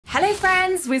Hello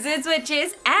friends, wizards,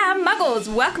 witches and muggles,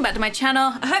 welcome back to my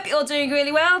channel. I hope you're all doing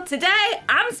really well. Today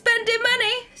I'm spending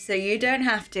money so you don't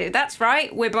have to. That's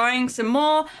right, we're buying some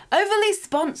more overly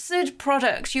sponsored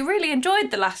products. You really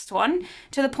enjoyed the last one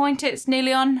to the point it's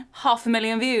nearly on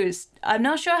 500,000 views. I'm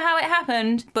not sure how it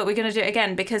happened, but we're going to do it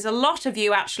again because a lot of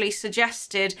you actually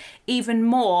suggested even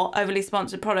more overly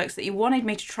sponsored products that you wanted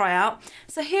me to try out.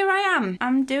 So here I am.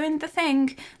 I'm doing the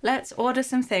thing. Let's order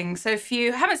some things. So if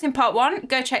you haven't seen part one,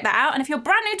 go check that out. And if you're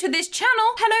brand new to this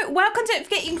channel, hello, welcome. Don't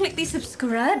forget you can click the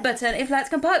subscribe button if that's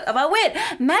part of our weird,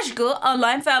 magical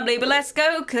online family. But let's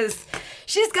go because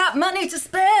she's got money to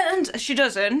spend. She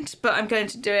doesn't, but I'm going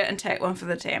to do it and take one for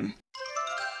the team.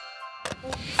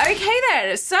 Okay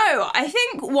then, so I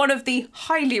think one of the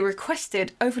highly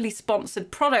requested overly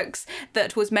sponsored products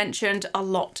that was mentioned a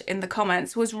lot in the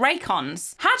comments was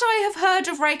Raycons. Had I have heard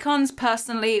of Raycons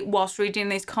personally whilst reading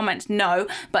these comments? No,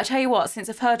 but I tell you what, since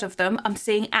I've heard of them, I'm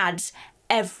seeing ads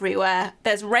everywhere.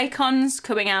 There's Raycons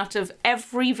coming out of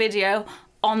every video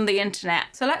on the internet.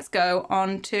 So let's go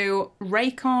on to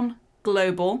Raycon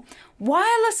Global.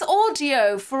 Wireless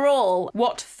audio for all.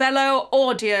 What fellow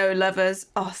audio lovers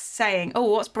are saying. Oh,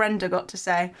 what's Brenda got to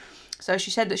say? So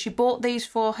she said that she bought these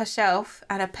for herself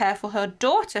and a pair for her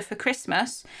daughter for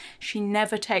Christmas. She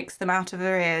never takes them out of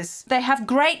her ears. They have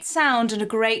great sound and a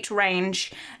great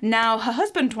range. Now her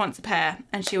husband wants a pair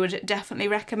and she would definitely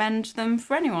recommend them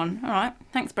for anyone. All right,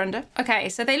 thanks Brenda. Okay,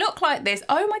 so they look like this.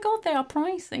 Oh my God, they are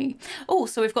pricey. Oh,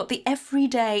 so we've got the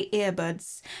everyday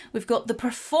earbuds. We've got the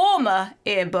performer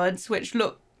earbuds, which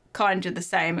look kind of the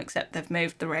same except they've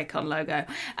moved the Raycon logo,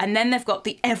 and then they've got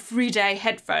the everyday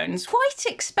headphones, quite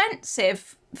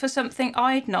expensive for something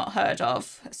I'd not heard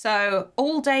of. So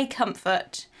all day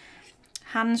comfort,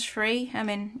 hands-free. I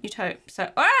mean, you'd hope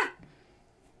so.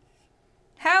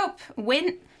 Help,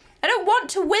 win. I don't want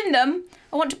to win them,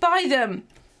 I want to buy them.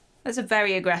 That's a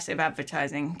very aggressive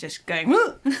advertising, just going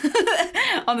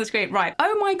on the screen. Right,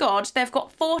 oh my God, they've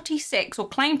got 46, or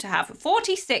claim to have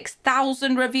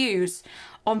 46,000 reviews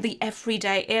on the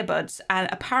everyday earbuds, and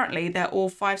apparently they're all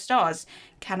 5 stars.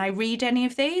 Can I read any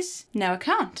of these? No, I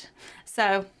can't.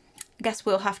 So I guess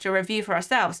we'll have to review for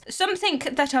ourselves. Something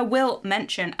that I will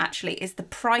mention actually is the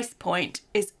price point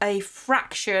is a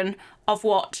fraction of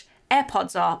what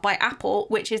AirPods are by Apple,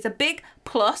 which is a big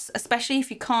plus, especially if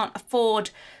you can't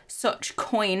afford such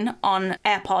coin on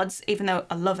AirPods, even though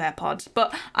I love AirPods.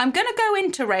 But I'm gonna go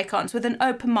into Raycons with an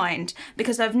open mind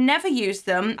because I've never used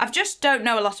them. I just don't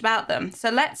know a lot about them. So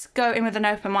let's go in with an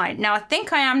open mind. Now I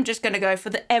think I am just gonna go for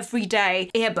the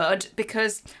everyday earbud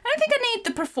because I don't think I need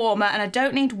the performer and I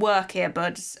don't need work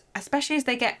earbuds, especially as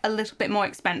they get a little bit more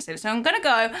expensive. So I'm gonna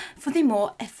go for the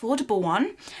more affordable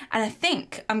one. And I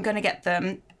think I'm gonna get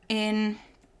them in,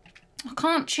 I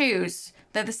can't choose.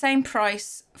 They're the same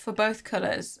price for both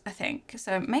colours, I think.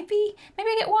 So maybe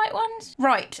I get white ones.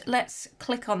 Right, let's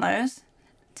click on those.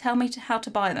 Tell me how to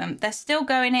buy them. They're still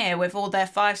going here with all their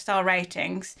 5-star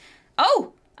ratings.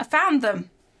 Oh, I found them.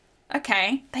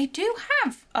 Okay, they do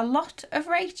have a lot of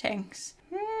ratings.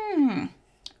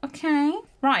 Okay.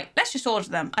 Right, let's just order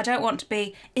them. I don't want to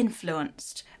be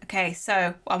influenced. Okay,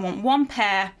 so I want one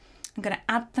pair. I'm gonna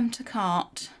add them to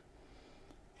cart.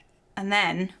 And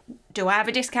then, do I have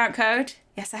a discount code?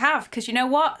 Yes, I have, because you know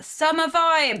what? Summer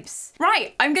vibes.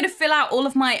 Right, I'm gonna fill out all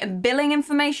of my billing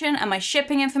information and my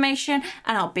shipping information,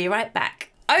 and I'll be right back.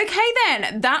 Okay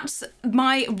then, that's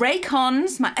my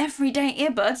Raycons, my everyday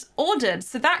earbuds ordered.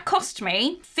 So that cost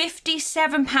me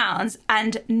 £57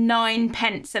 and 9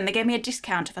 pence, and they gave me a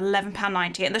discount of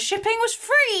 £11.90, and the shipping was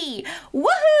free.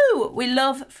 Woohoo! We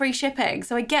love free shipping,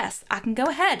 so I guess I can go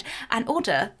ahead and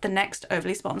order the next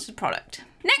overly sponsored product.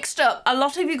 Next up, a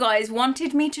lot of you guys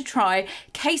wanted me to try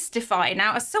Casetify.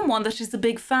 Now, as someone that is a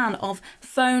big fan of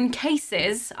phone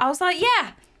cases, I was like,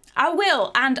 yeah, I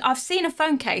will. And I've seen a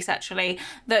phone case actually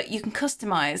that you can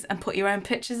customize and put your own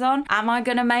pictures on. Am I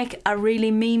gonna make a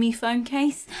really memey phone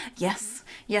case? Yes,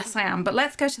 yes I am. But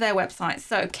let's go to their website.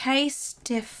 So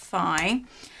Casetify,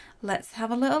 let's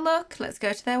have a little look. Let's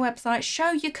go to their website,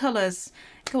 show your colors.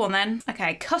 Go on then.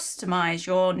 Okay, customize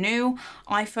your new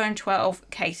iPhone 12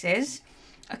 cases.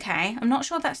 Okay, I'm not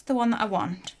sure that's the one that I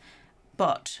want,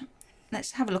 but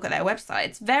let's have a look at their website.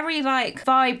 It's very like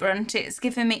vibrant. It's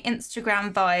giving me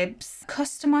Instagram vibes.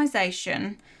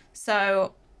 Customization.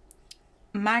 So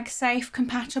MagSafe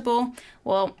compatible.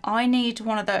 Well, I need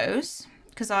one of those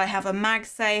because I have a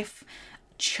MagSafe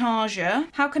charger.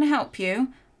 How can I help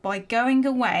you? By going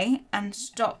away and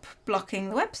stop blocking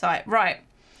the website. Right.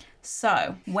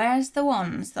 So where's the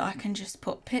ones that I can just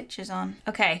put pictures on?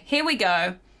 Okay, here we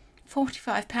go.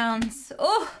 £45.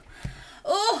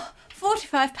 Oh,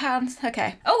 £45.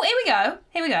 Okay. Oh, here we go.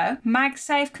 Here we go.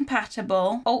 MagSafe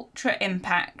compatible, Ultra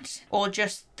Impact, or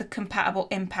just the compatible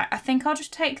Impact. I think I'll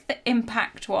just take the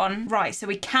Impact one. Right, so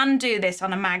we can do this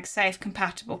on a MagSafe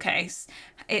compatible case.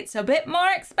 It's a bit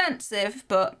more expensive,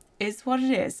 but is what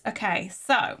it is. Okay,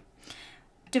 so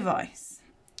device,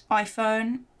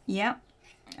 iPhone, yep.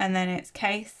 And then it's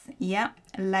case, yep.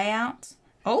 Layout.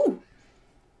 Oh,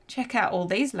 check out all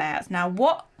these layouts. Now,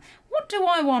 what do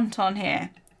I want on here?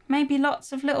 Maybe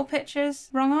lots of little pictures.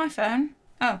 Wrong iPhone.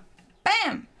 Oh,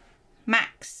 bam.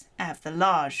 Max. I have the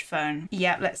large phone.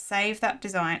 Yeah, let's save that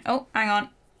design. Oh, hang on.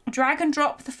 Drag and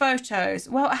drop the photos.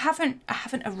 Well, I haven't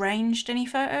arranged any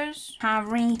photos.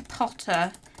 Harry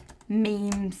Potter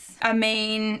memes. I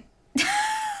mean,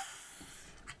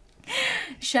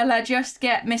 shall I just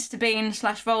get Mr. Bean /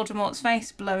 Voldemort's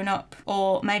face blown up?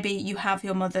 Or maybe you have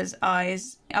your mother's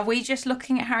eyes. Are we just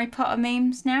looking at Harry Potter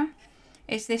memes now?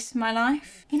 Is this my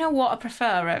life? You know what I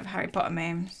prefer over Harry Potter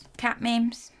memes? Cat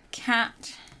memes.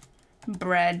 Cat.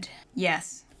 Bread.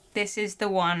 Yes, this is the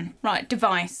one. Right,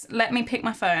 device. Let me pick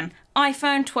my phone.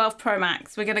 iPhone 12 Pro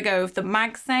Max. We're going to go with the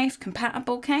MagSafe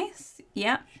compatible case.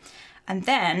 Yep. And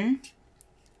then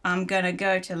I'm going to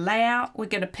go to layout. We're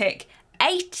going to pick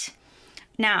 8.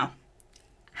 Now,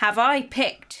 have I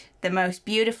picked the most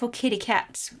beautiful kitty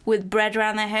cats with bread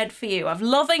around their head for you? I've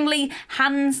lovingly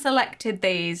hand selected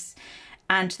these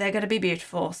and they're going to be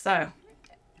beautiful. So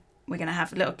we're going to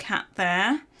have a little cat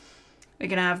there. We're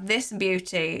going to have this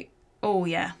beauty. Oh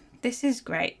yeah, this is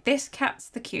great. This cat's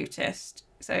the cutest.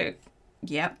 So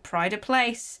yeah, pride of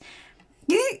place.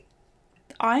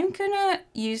 I'm going to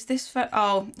use this for,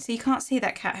 oh, so you can't see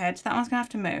that cat head. That one's going to have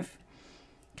to move.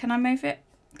 Can I move it?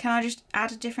 Can I just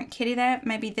add a different kitty there?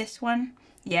 Maybe this one?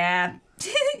 Yeah.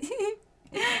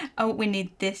 Oh, we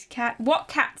need this cat. What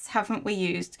cats haven't we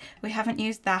used? We haven't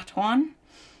used that one.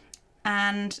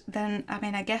 And then, I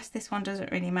mean, I guess this one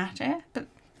doesn't really matter. But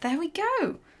there we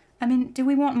go. I mean, do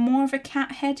we want more of a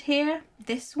cat head here?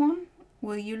 This one?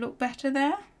 Will you look better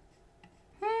there?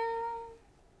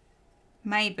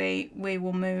 Maybe we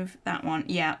will move that one.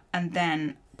 Yeah, and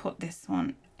then put this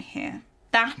one here.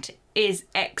 That is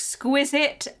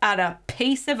exquisite and a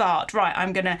piece of art. Right,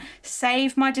 I'm gonna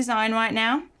save my design right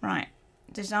now. Right,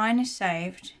 design is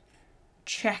saved.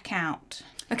 Check out.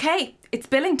 Okay, it's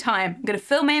billing time. I'm gonna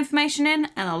fill my information in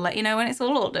and I'll let you know when it's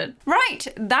all ordered. Right,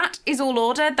 that is all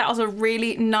ordered. That was a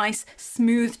really nice,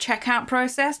 smooth checkout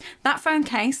process. That phone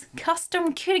case,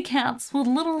 custom kitty cats with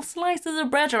little slices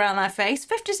of bread around their face,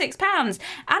 £56.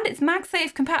 And it's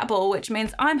MagSafe compatible, which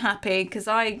means I'm happy because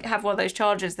I have one of those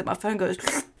chargers that my phone goes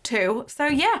to. So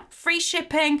yeah, free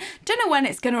shipping. Don't know when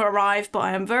it's going to arrive, but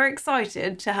I am very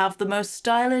excited to have the most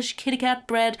stylish kitty cat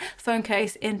bread phone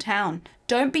case in town.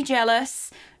 Don't be jealous.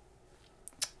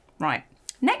 Right,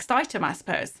 next item, I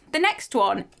suppose. The next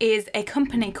one is a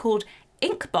company called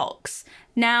Inkbox.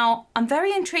 Now, I'm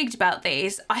very intrigued about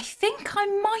these. I think I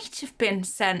might have been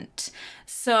sent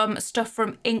some stuff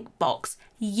from Inkbox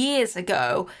years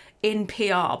ago in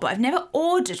PR, but I've never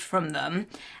ordered from them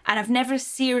and I've never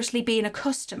seriously been a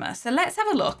customer. So let's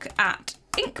have a look at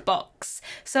Inkbox.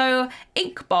 So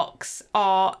Inkbox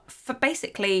are for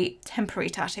basically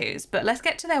temporary tattoos, but let's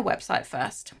get to their website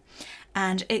first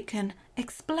and it can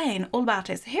explain all about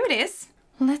it. So here it is.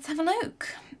 Let's have a look.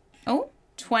 Oh,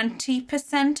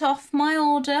 20% off my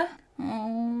order.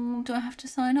 Oh, do I have to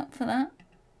sign up for that?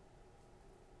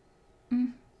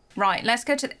 Right, let's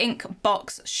go to the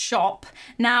Inkbox shop.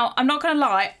 Now, I'm not gonna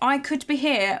lie, I could be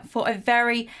here for a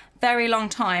very, very long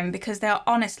time because they are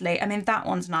honestly, I mean, that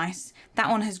one's nice. That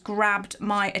one has grabbed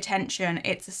my attention.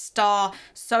 It's a star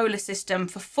solar system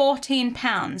for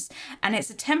 £14 and it's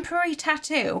a temporary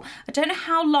tattoo. I don't know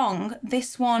how long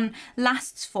this one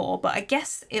lasts for, but I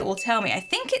guess it will tell me. I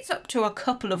think it's up to a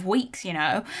couple of weeks, you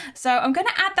know. So I'm gonna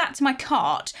add that to my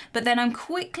cart, but then I'm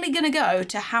quickly gonna go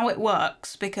to how it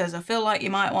works because I feel like you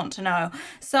might want to know.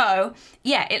 So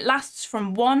yeah, it lasts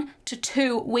from 1 to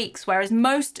 2 weeks, whereas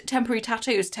most temporary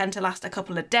tattoos tend to last a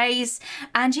couple of days.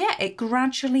 And yeah, it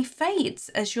gradually fades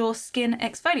as your skin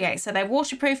exfoliates. So they're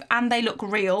waterproof and they look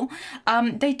real.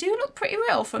 They do look pretty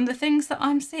real from the things that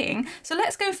I'm seeing. So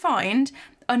let's go find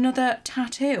another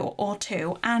tattoo or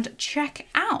two and check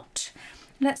out.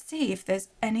 Let's see if there's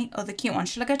any other cute ones.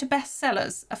 Should I go to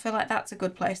bestsellers? I feel like that's a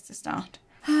good place to start.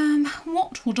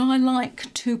 What would I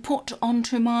like to put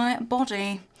onto my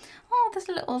body? Oh, there's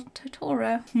a little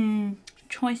tutorial.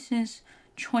 Choices.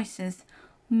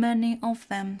 Many of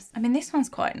them. I mean, this one's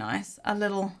quite nice. A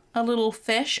little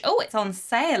fish. Oh, it's on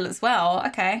sale as well.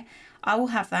 Okay, I will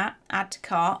have that. Add to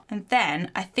cart. And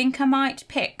then I think I might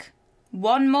pick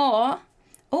one more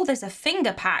Oh, there's a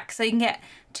finger pack, so you can get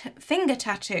finger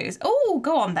tattoos. Oh,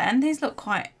 go on then. These look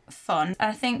quite fun.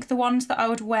 I think the ones that I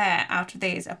would wear out of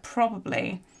these are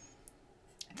probably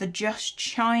the Just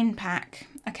Shine pack.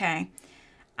 Okay,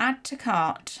 add to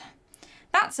cart.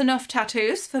 That's enough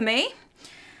tattoos for me.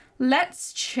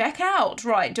 Let's check out.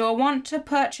 Right, do I want to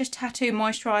purchase tattoo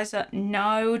moisturiser?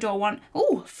 No. Do I want...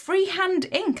 Oh, freehand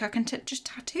ink. I can just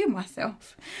tattoo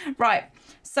myself. Right,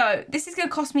 so this is going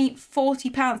to cost me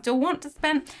 £40. Do I want to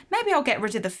spend... Maybe I'll get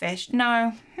rid of the fish.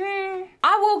 No.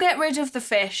 I will get rid of the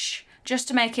fish just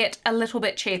to make it a little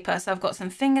bit cheaper. So I've got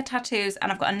some finger tattoos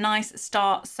and I've got a nice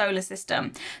star solar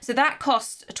system. So that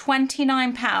costs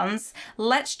 £29.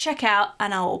 Let's check out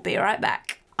and I will be right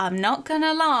back. I'm not going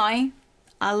to lie.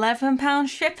 £11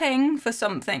 shipping for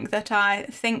something that I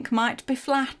think might be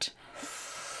flat.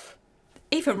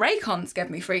 Even Raycons gave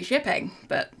me free shipping,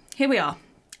 but here we are.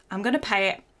 I'm gonna pay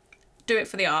it. Do it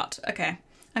for the art. Okay,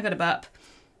 I got a burp.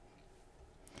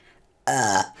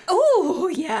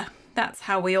 Oh yeah, that's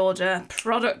how we order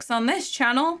products on this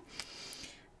channel.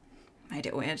 Made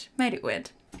it weird. Made it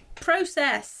weird.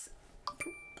 Process.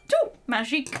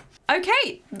 Magic.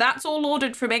 Okay, that's all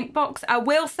ordered from Inkbox. I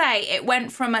will say it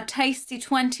went from a tasty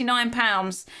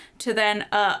 £29 to then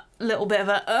a little bit of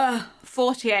a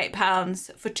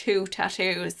 £48 for 2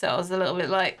 tattoos. So I was a little bit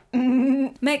like,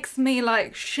 makes me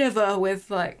like shiver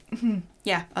with like,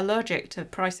 yeah, allergic to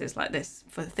prices like this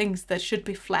for things that should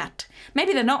be flat.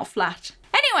 Maybe they're not flat.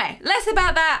 Anyway, less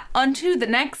about that. On to the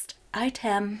next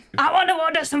item. I want to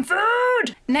order some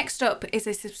food! Next up is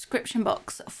a subscription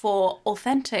box for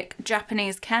authentic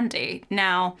Japanese candy.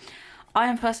 Now, I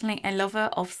am personally a lover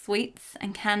of sweets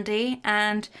and candy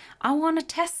and I want to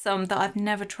test some that I've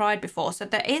never tried before. So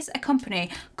there is a company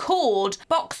called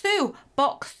Bokksu.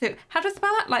 Bokksu. How do I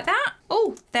spell that? Like that?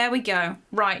 Oh, there we go.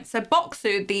 Right, so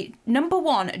Bokksu, the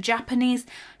 #1 Japanese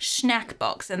snack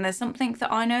box. And there's something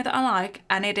that I know that I like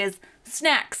and it is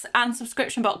snacks and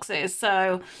subscription boxes,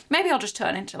 so maybe I'll just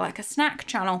turn into like a snack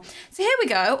channel. So here we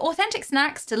go, authentic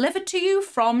snacks delivered to you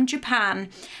from Japan.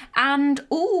 And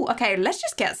ooh, okay, let's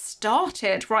just get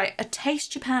started. Right, a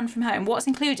Taste Japan from home. What's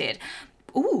included?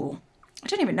 Ooh, I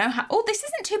don't even know how. Oh, this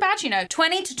isn't too bad, you know.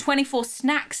 20 to 24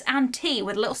 snacks and tea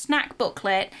with a little snack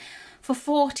booklet for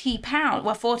 £40.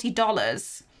 Well,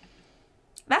 $40.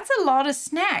 That's a lot of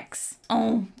snacks.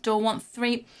 Oh, do I want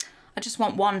 3? I just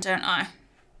want 1, don't I?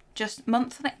 Just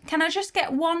monthly. Can I just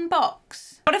get 1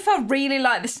 box? What if I really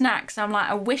like the snacks? I'm like,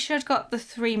 I wish I'd got the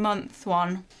 3-month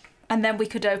one and then we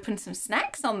could open some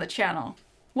snacks on the channel.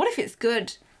 What if it's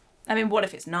good? I mean, what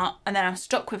if it's not? And then I'm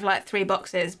stuck with like 3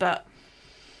 boxes, but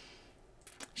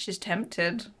she's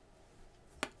tempted.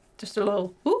 Just a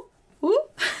little, ooh, ooh,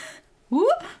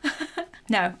 ooh.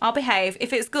 No, I'll behave.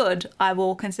 If it's good, I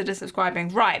will consider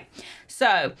subscribing. Right,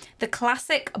 so the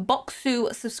classic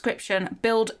Bokksu subscription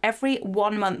billed every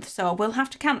 1 month, so I will have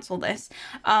to cancel this.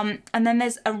 And then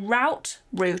there's a route.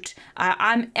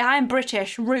 I'm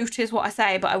British, route is what I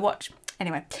say, but I watch.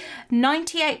 Anyway,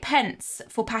 98 pence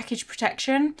for package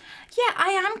protection. Yeah, I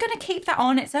am going to keep that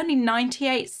on. It's only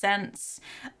 98 cents.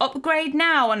 Upgrade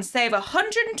now and save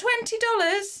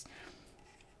 $120.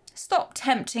 Stop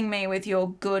tempting me with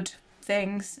your good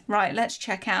things. Right, let's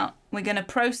check out. We're going to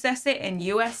process it in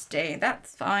USD.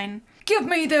 That's fine. Give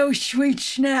me those sweet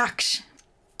snacks.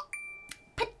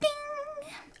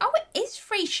 Pa-ding. Oh, it is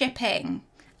free shipping.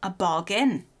 A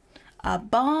bargain. A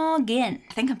bargain.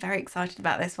 I think I'm very excited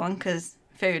about this one because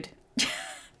food.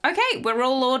 Okay, we're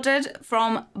all ordered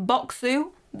from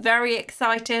Bokksu. Very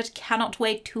excited, cannot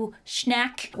wait to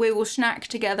snack. We will snack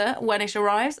together when it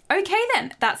arrives. Okay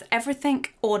then, that's everything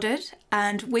ordered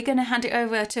and we're gonna hand it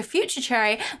over to Future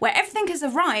Cherry where everything has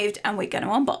arrived and we're gonna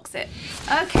unbox it.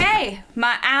 Okay,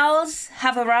 my owls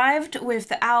have arrived with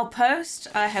the owl post.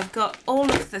 I have got all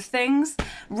of the things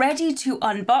ready to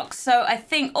unbox. So I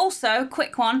think also,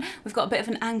 quick one, we've got a bit of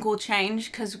an angle change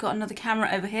because we've got another camera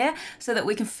over here so that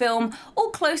we can film all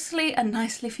closely and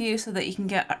nicely for you so that you can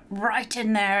get right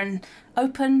in there and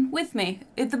open with me.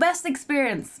 It's the best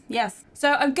experience, yes.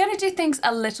 So I'm gonna do things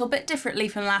a little bit differently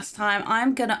from last time.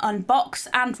 I'm gonna unbox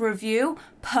and review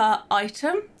per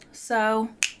item. So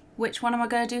which one am I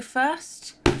gonna do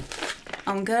first?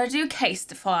 I'm gonna do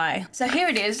Casetify. So here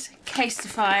it is,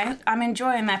 Casetify. I'm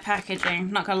enjoying their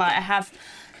packaging, not gonna lie. I have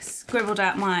scribbled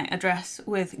out my address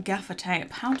with gaffer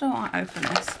tape. How do I open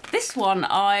this? This one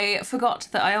I forgot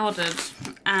that I ordered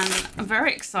and I'm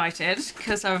very excited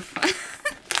because I've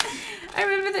I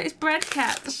remember that it's bread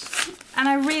cats and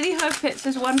I really hope it's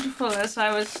as wonderful as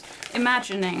I was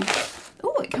imagining.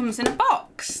 Oh, it comes in a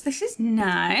box. This is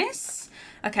nice.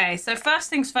 Okay, so first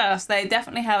things first, they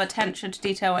definitely have attention to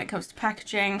detail when it comes to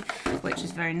packaging, which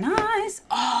is very nice.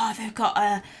 Oh, they've got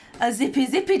a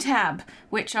zippy tab,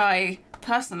 which I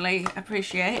personally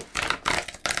appreciate.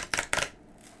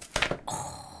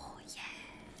 Oh, yeah.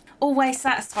 Always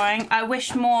satisfying. I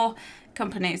wish more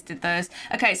companies did those.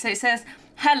 Okay, so it says,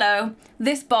 hello,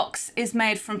 this box is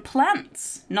made from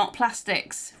plants, not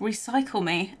plastics. Recycle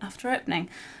me after opening.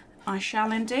 I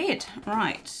shall indeed.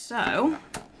 Right, so...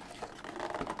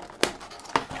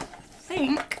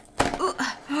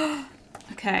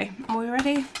 Okay, are we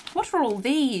ready? What are all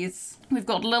these? We've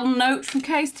got a little note from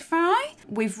Casetify.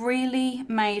 We've really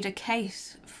made a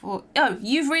case for... Oh,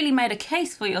 you've really made a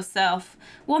case for yourself.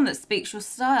 One that speaks your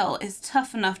style, is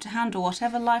tough enough to handle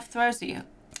whatever life throws at you.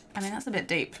 I mean, that's a bit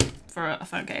deep for a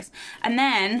phone case. And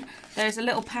then there's a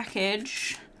little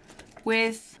package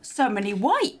with so many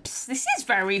wipes. This is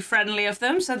very friendly of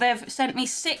them. So they've sent me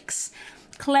 6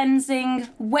 cleansing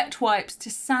wet wipes to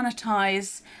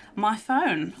sanitize my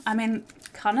phone. I mean,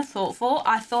 kind of thoughtful.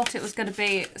 I thought it was going to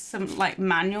be some like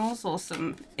manuals or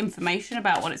some information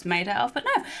about what it's made out of, but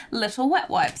no, little wet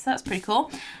wipes. That's pretty cool.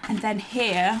 And then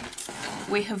here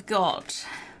we have got,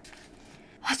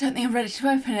 I don't think I'm ready to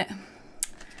open it.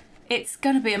 It's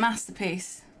going to be a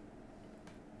masterpiece.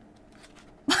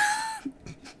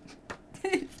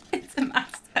 It's a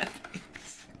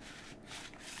masterpiece.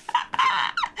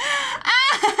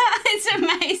 It's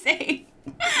amazing.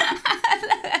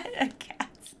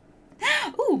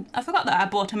 Ooh, I forgot that I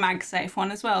bought a MagSafe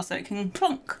one as well, so it can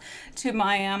clunk to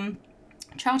my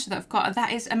charger that I've got.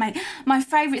 That is amazing. My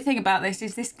favourite thing about this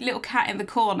is this little cat in the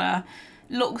corner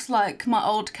looks like my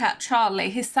old cat Charlie.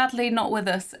 He's sadly not with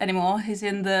us anymore. He's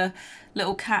in the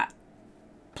little cat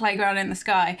playground in the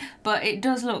sky, but it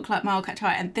does look like my old cat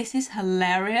Charlie, and this is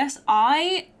hilarious.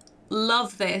 I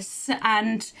love this,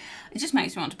 and it just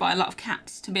makes me want to buy a lot of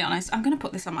cats, to be honest. I'm going to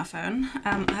put this on my phone.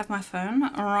 I have my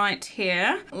phone right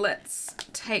here. Let's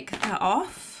take that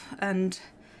off and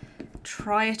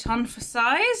try it on for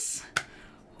size.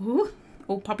 Ooh.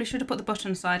 Oh, probably should have put the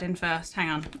button side in first. Hang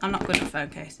on, I'm not good at phone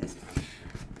cases.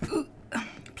 Ooh.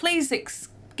 Please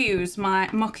excuse my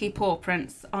mucky paw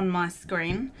prints on my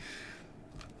screen.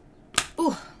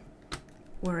 Oh,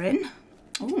 we're in.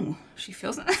 Oh, she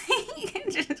feels it. You can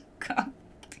just go.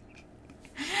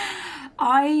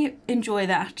 I enjoy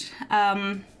that.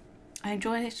 I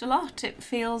enjoy it a lot. It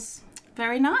feels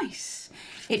very nice.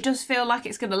 It does feel like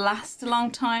it's going to last a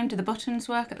long time. Do the buttons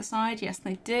work at the side? Yes,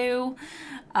 they do.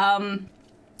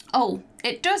 Oh,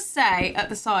 it does say at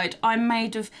the side, I'm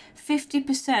made of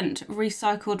 50%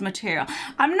 recycled material.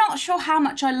 I'm not sure how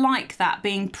much I like that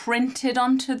being printed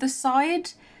onto the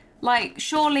side. Like,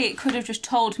 surely it could have just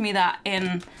told me that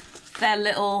in their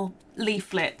little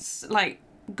leaflets. Like,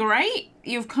 great,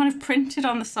 you've kind of printed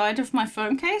on the side of my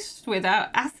phone case without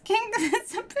asking.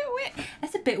 That's a bit weird.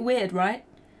 That's a bit weird, right?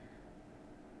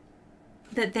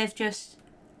 That they've just...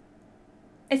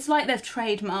 It's like they've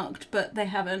trademarked, but they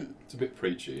haven't. It's a bit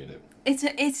preachy, isn't it?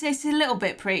 It's a little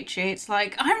bit preachy. It's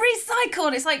like, I'm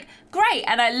recycled. It's like, great.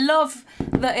 And I love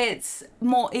that it's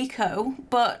more eco,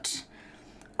 but...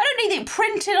 I don't need it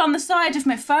printed on the side of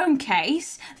my phone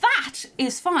case. That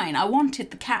is fine. I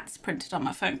wanted the cats printed on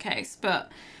my phone case,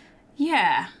 but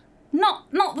yeah,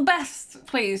 not the best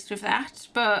pleased with that,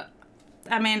 but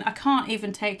I mean, I can't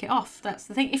even take it off. That's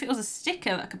the thing. If it was a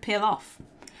sticker that could peel off,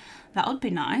 that would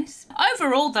be nice.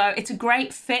 Overall though, it's a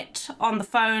great fit on the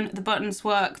phone. The buttons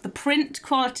work. The print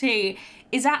quality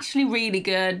is actually really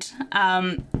good,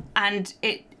 and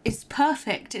it is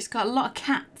perfect. It's got a lot of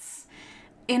cats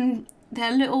in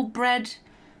their little bread,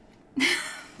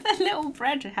 their little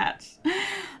bread hats.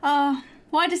 Oh,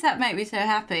 why does that make me so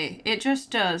happy? It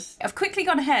just does. I've quickly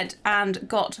gone ahead and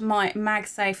got my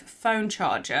MagSafe phone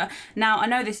charger. Now, I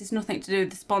know this is nothing to do with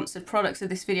the sponsored products of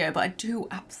this video, but I do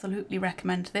absolutely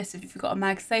recommend this if you've got a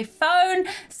MagSafe phone.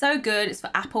 So good. It's for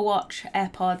Apple Watch,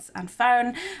 AirPods, and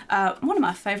phone. One of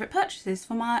my favourite purchases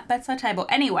for my bedside table.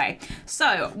 Anyway,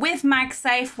 so with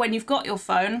MagSafe, when you've got your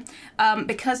phone,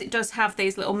 because it does have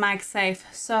these little MagSafe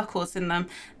circles in them,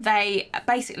 they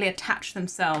basically attach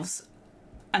themselves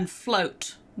and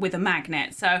float with a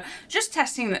magnet. So just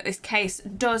testing that this case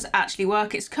does actually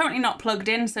work. It's currently not plugged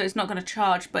in, so it's not going to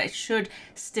charge, but it should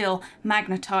still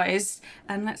magnetize.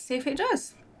 And let's see if it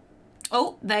does.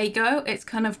 Oh, there you go. It's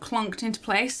kind of clunked into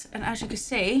place. And as you can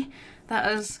see, that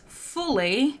is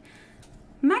fully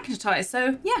magnetized.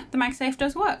 So yeah, the MagSafe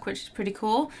does work, which is pretty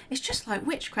cool. It's just like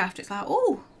witchcraft. It's like,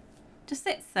 oh, just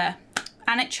sits there.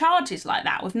 And it charges like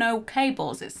that with no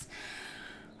cables. It's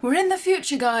We're in the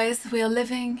future, guys. We are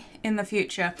living in the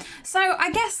future. So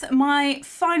I guess my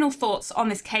final thoughts on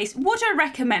this case, would I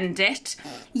recommend it?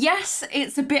 Yes,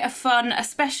 it's a bit of fun,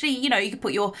 especially, you know, you could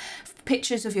put your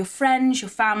pictures of your friends, your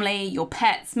family, your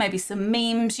pets, maybe some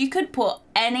memes. You could put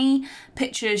any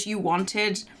pictures you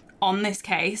wanted on this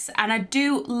case, and I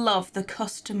do love the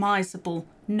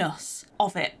customizableness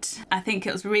of it. I think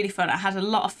it was really fun. I had a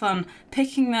lot of fun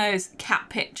picking those cat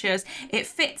pictures. It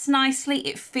fits nicely,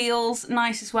 it feels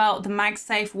nice as well. The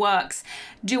MagSafe works.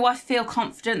 Do I feel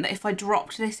confident that if I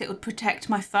dropped this it would protect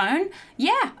my phone?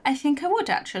 Yeah, I think I would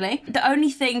actually. The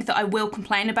only thing that I will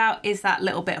complain about is that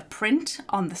little bit of print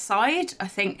on the side. I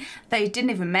think they didn't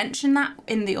even mention that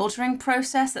in the ordering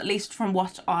process, at least from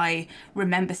what I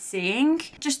remember seeing.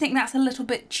 Just think that's a little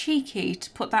bit cheeky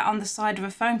to put that on the side of a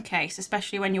phone case,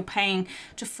 especially when you're paying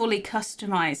to fully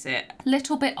customize it.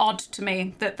 Little bit odd to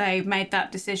me that they made that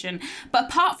decision. But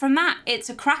apart from that, it's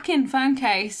a cracking phone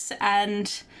case,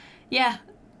 and yeah,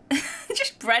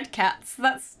 just bread cats.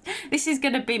 This is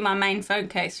gonna be my main phone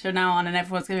case from now on, and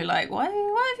everyone's gonna be like, why have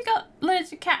you got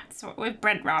loads of cats with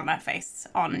bread around their face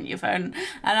on your phone?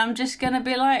 And I'm just gonna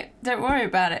be like, don't worry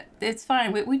about it. It's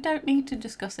fine. We don't need to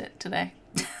discuss it today.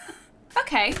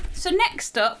 Okay, so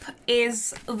next up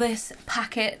is this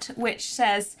packet which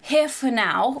says here for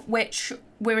now, which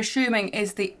we're assuming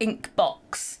is the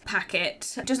Inkbox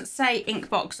packet. It doesn't say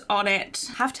Inkbox on it.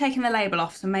 I have taken the label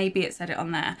off, so maybe it said it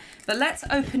on there. But let's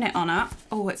open it on up.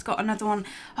 Oh, it's got another one.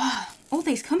 Oh, all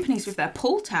these companies with their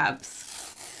pull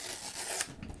tabs.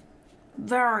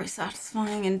 Very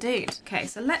satisfying indeed. Okay,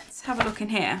 so let's have a look in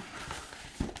here.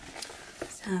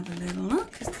 Have a little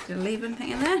look. Is it going to leave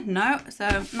anything in there? No.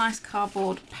 So nice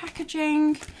cardboard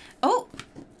packaging. Oh,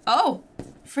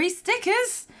 free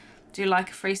stickers. Do like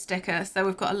a free sticker. So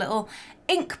we've got a little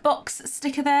Inkbox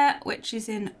sticker there, which is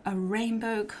in a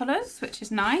rainbow colours, which is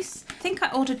nice. I think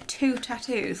I ordered 2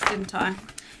 tattoos, didn't I?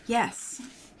 Yes.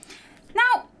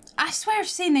 Now, I swear I've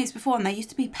seen these before, and they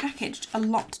used to be packaged a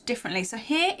lot differently. So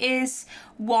here is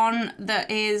one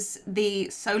that is the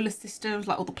solar systems,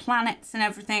 like all the planets and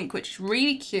everything, which is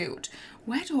really cute.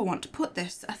 Where do I want to put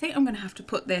this? I think I'm going to have to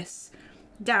put this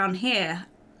down here.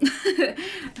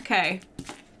 Okay,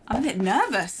 I'm a bit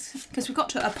nervous because we've got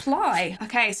to apply.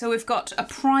 Okay, so we've got a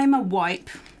primer wipe.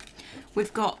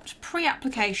 We've got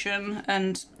pre-application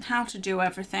and how to do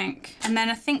everything. And then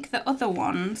I think the other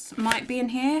ones might be in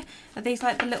here. Are these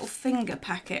like the little finger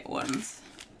packet ones?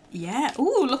 Yeah.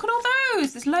 Ooh, look at all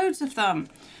those. There's loads of them.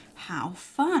 How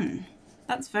fun.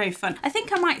 That's very fun. I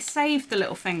think I might save the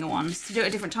little finger ones to do it at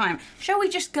a different time. Shall we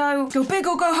just go big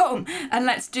or go home? And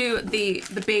let's do the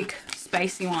big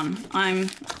spacey one. I'm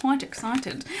quite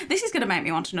excited. This is going to make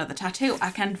me want another tattoo.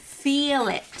 I can feel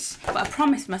it. But I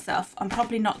promised myself I'm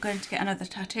probably not going to get another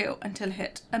tattoo until I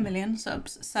hit 1 million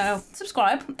subs. So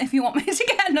subscribe if you want me to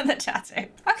get another tattoo.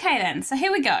 Okay then, so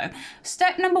here we go.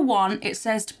 Step number 1, it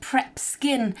says to prep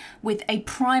skin with a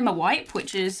primer wipe,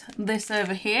 which is this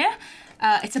over here.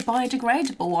 It's a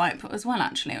biodegradable wipe as well,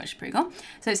 actually, which is pretty cool.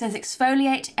 So it says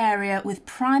exfoliate area with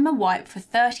primer wipe for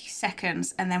 30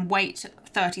 seconds and then wait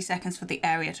 30 seconds for the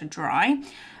area to dry.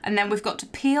 And then we've got to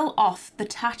peel off the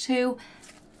tattoo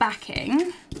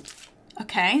backing.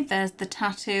 Okay, there's the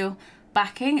tattoo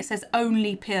backing. It says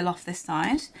only peel off this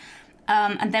side.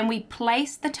 And then we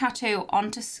place the tattoo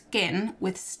onto skin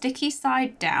with sticky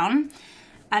side down,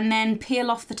 and then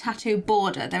peel off the tattoo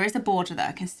border. There is a border that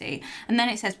I can see. And then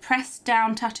it says press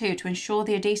down tattoo to ensure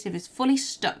the adhesive is fully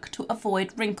stuck to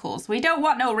avoid wrinkles. We don't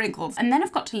want no wrinkles. And then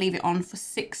I've got to leave it on for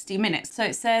 60 minutes. So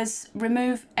it says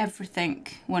remove everything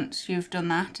once you've done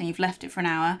that and you've left it for an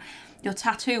hour. Your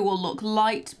tattoo will look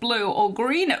light blue or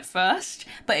green at first,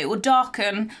 but it will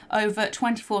darken over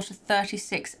 24 to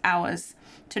 36 hours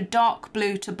to dark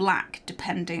blue to black,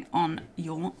 depending on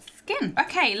your skin.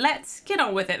 Okay, let's get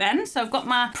on with it then. So I've got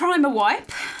my primer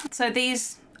wipe. So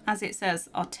these, as it says,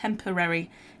 are temporary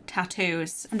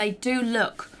tattoos, and they do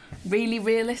look really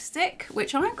realistic,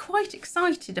 which I'm quite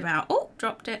excited about. Oh,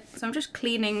 dropped it. So I'm just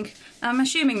cleaning. I'm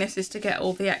assuming this is to get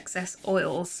all the excess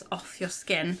oils off your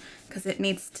skin because it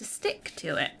needs to stick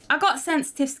to it. I've got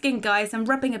sensitive skin, guys. I'm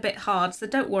rubbing a bit hard, so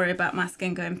don't worry about my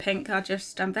skin going pink. I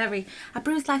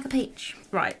bruise like a peach.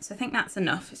 Right, so I think that's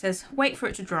enough. It says wait for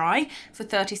it to dry for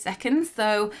 30 seconds.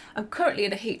 So I'm currently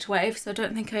in a heat wave, so I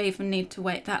don't think I even need to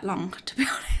wait that long, to be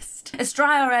honest. It's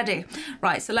dry already.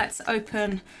 Right, so let's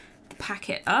open the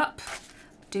packet up.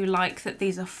 Do like that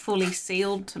these are fully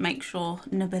sealed to make sure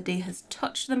nobody has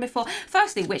touched them before.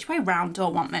 Firstly, which way round do I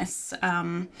want this?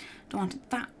 Do I want it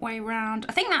that way round?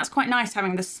 I think that's quite nice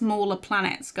having the smaller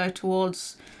planets go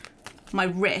towards my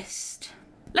wrist.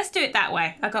 Let's do it that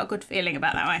way. I got a good feeling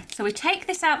about that way. So we take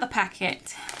this out the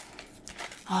packet.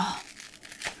 Oh,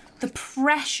 the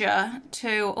pressure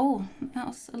to, oh, that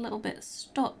was a little bit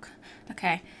stuck.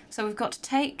 Okay, so we've got to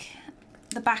take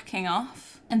the backing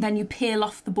off and then you peel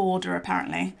off the border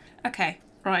apparently. Okay,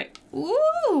 right.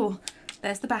 Ooh,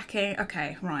 there's the backing.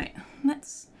 Okay, right.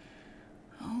 Let's,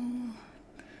 oh,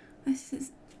 this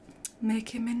is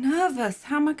making me nervous.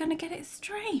 How am I gonna get it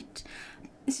straight?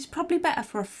 This is probably better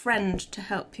for a friend to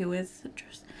help you with.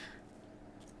 Just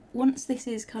once this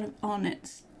is kind of on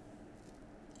it.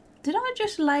 Did I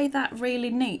just lay that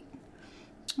really neat?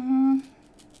 I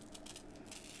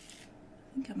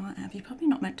think I might have. You're probably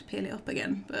not meant to peel it up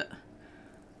again, but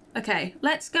okay,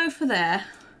 let's go for there.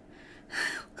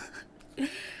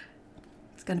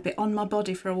 It's going to be on my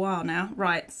body for a while now.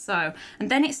 Right, so, and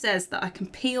then it says that I can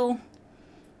peel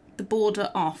the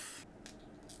border off.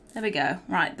 There we go.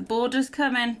 Right, the border's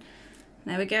coming.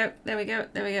 There we go, there we go,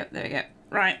 there we go, there we go.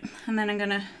 Right, and then I'm going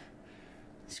to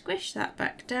squish that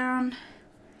back down.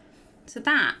 So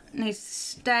that needs to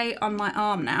stay on my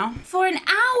arm now for an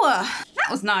hour. That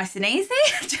was nice and easy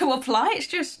to apply. It's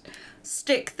just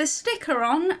stick the sticker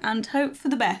on and hope for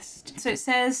the best. So it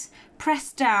says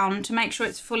press down to make sure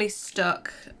it's fully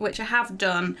stuck, which I have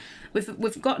done.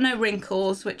 We've got no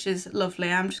wrinkles, which is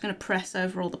lovely. I'm just going to press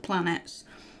over all the planets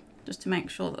just to make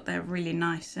sure that they're really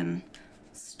nice and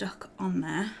stuck on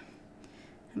there.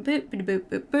 And boop, boop, boop,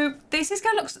 boop, boop. This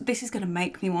is gonna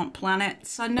make me want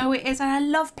planets. I know it is. I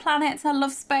love planets. I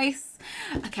love space.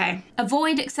 Okay.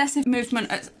 Avoid excessive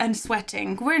movement and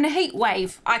sweating. We're in a heat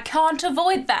wave. I can't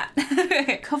avoid that.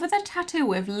 Cover the tattoo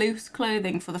with loose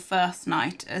clothing for the first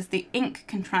night, as the ink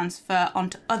can transfer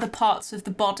onto other parts of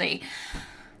the body.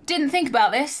 Didn't think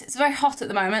about this. It's very hot at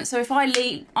the moment, so if I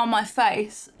lean on my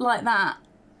face like that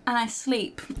and I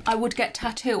sleep, I would get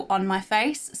tattoo on my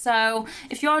face. So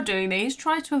if you are doing these,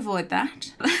 try to avoid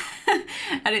that.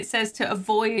 And it says to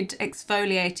avoid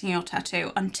exfoliating your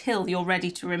tattoo until you're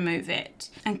ready to remove it,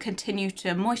 and continue to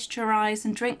moisturize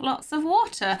and drink lots of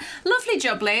water. Lovely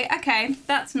jubbly. Okay,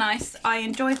 that's nice. I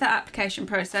enjoyed that application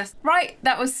process. Right,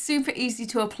 that was super easy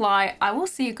to apply. I will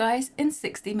see you guys in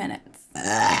 60 minutes.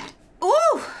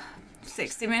 Ooh,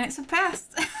 60 minutes have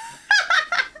passed.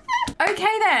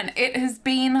 Okay then, it has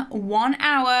been 1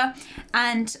 hour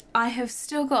and I have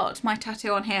still got my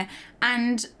tattoo on here,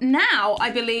 and now I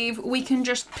believe we can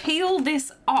just peel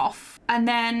this off and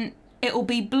then it will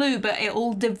be blue, but it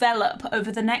will develop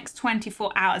over the next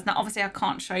 24 hours. Now obviously I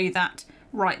can't show you that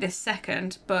right this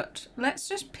second, but let's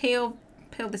just peel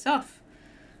this off.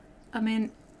 I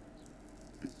mean,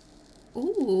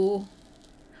 ooh,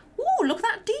 look at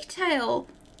that detail.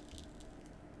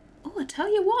 Oh, I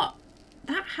tell you what.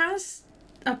 That has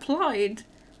applied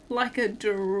like a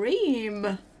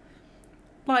dream.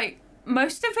 Like,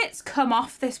 most of it's come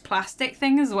off this plastic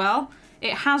thing as well.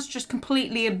 It has just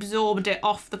completely absorbed it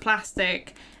off the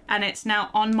plastic and it's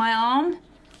now on my arm,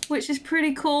 which is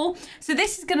pretty cool. So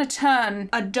this is going to turn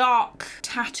a dark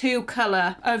tattoo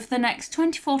colour over the next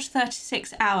 24 to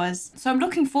 36 hours. So I'm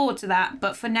looking forward to that,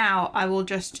 but for now I will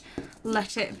just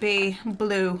let it be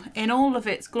blue in all of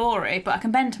its glory, but I can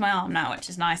bend to my arm now, which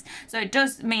is nice. So it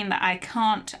does mean that I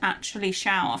can't actually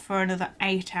shower for another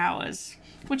 8 hours,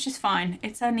 which is fine.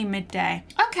 It's only midday.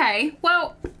 Okay,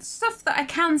 well, stuff that I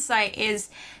can say is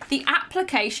the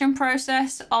application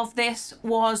process of this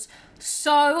was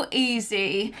so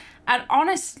easy, and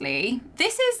honestly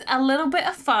this is a little bit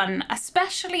of fun,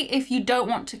 especially if you don't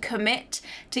want to commit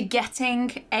to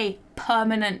getting a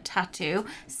permanent tattoo.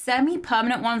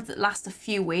 Semi-permanent ones that last a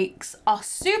few weeks are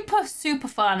super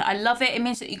fun. I love it. It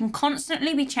means that you can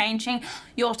constantly be changing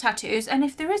your tattoos, and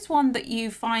if there is one that you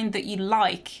find that you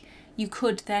like, you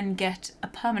could then get a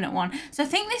permanent one. So I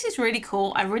think this is really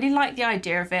cool. I really like the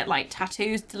idea of it, like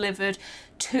tattoos delivered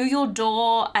to your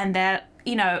door, and they're,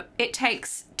 you know, it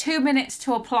takes 2 minutes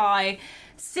to apply,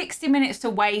 60 minutes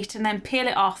to wait, and then peel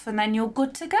it off, and then you're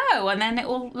good to go, and then it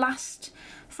will last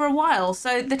for a while.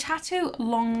 So the tattoo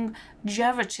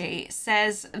longevity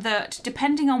says that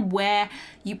depending on where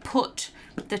you put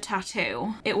the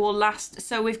tattoo, it will last.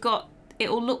 So we've got,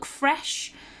 it will look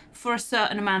fresh for a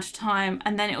certain amount of time,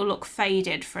 and then it will look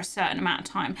faded for a certain amount of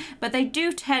time. But they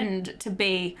do tend to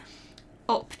be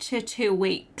up to 2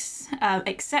 weeks,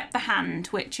 except the hand,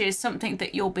 which is something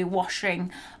that you'll be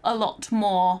washing a lot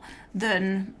more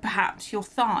than perhaps your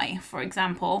thigh, for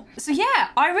example. So yeah,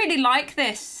 I really like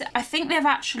this. I think they've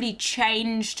actually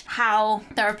changed how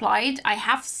they're applied. I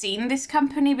have seen this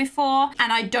company before,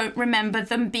 and I don't remember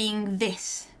them being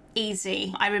this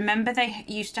easy. I remember they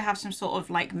used to have some sort of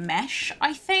like mesh,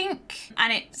 I think,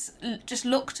 and it's just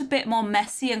looked a bit more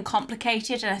messy and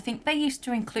complicated, and I think they used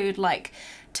to include like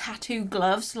tattoo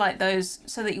gloves like those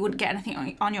so that you wouldn't get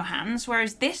anything on your hands,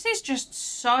 whereas this is just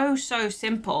so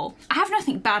simple. I have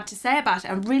nothing bad to say about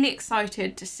it. I'm really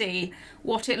excited to see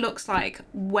what it looks like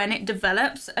when it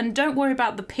develops, and don't worry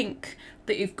about the pink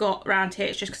that you've got around here.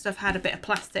 It's just because I've had a bit of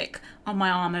plastic on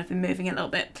my arm and I've been moving it a little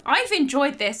bit. I've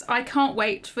enjoyed this. I can't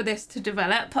wait for this to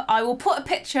develop. I will put a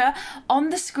picture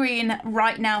on the screen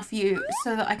right now for you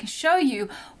so that I can show you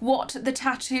what the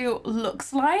tattoo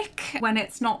looks like when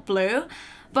it's not blue.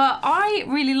 But I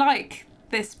really like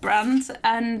this brand,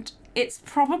 and it's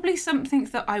probably something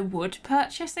that I would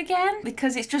purchase again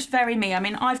because it's just very me. I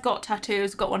mean, I've got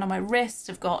tattoos, I've got one on my wrist,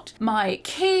 I've got my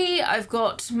key, I've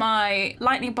got my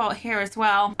lightning bolt here as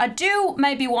well. I do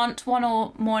maybe want one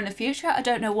or more in the future. I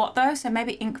don't know what though, so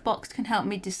maybe Inkbox can help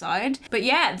me decide. But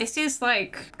yeah, this is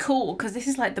like cool because this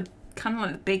is like the kind of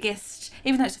like the biggest,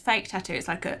 even though it's a fake tattoo, it's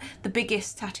like the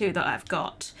biggest tattoo that I've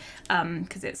got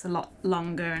because it's a lot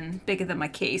longer and bigger than my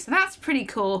key, so that's pretty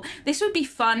cool. This would be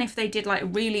fun if they did like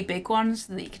really big ones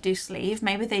that you could do sleeve.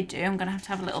 Maybe they do. I'm gonna have to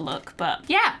have a little look, but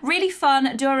yeah, really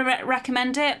fun. Do I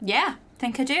recommend it? Yeah, I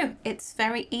think I do. It's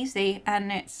very easy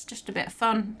and it's just a bit of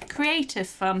fun, creative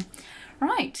fun.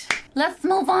 Right, let's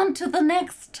move on to the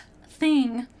next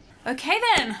thing. Okay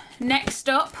then, next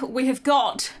up we have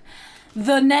got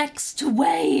the next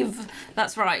wave.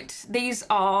 That's right, these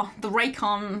are the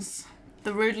Raycons,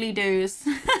 the Rudely Doos.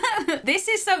 This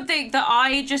is something that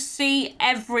I just see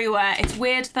everywhere. It's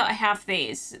weird that I have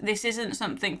these. This isn't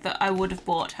something that I would have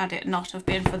bought had it not have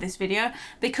been for this video,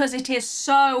 because it is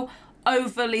so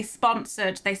overly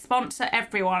sponsored. They sponsor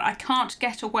everyone. I can't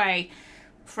get away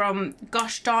from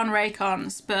gosh darn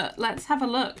Raycons, but let's have a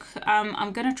look.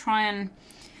 I'm gonna try and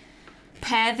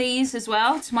pair these as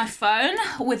well to my phone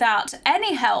without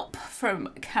any help from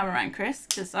cameraman Chris,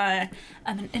 because I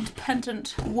am an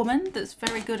independent woman that's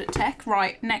very good at tech.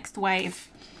 Right, next wave.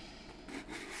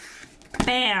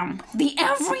 Bam! The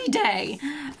everyday.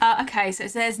 Okay, so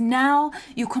it says now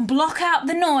you can block out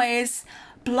the noise,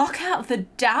 block out the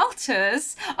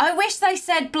doubters. I wish they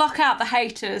said block out the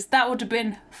haters. That would have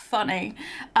been funny.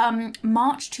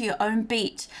 March to your own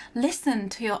beat. Listen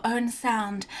to your own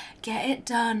sound. Get it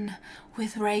done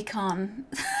with Raycon.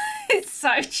 It's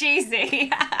so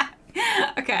cheesy.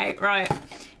 Okay, right.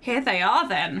 Here they are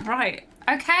then. Right.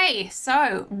 Okay,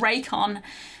 so Raycon,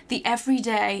 the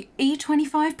everyday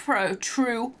E25 Pro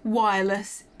True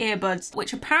Wireless earbuds,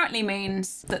 which apparently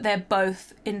means that they're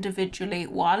both individually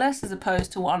wireless as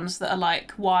opposed to ones that are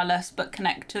like wireless but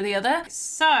connect to the other.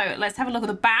 So let's have a look at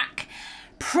the back.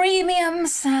 Premium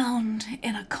sound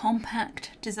in a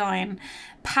compact design.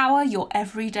 Power your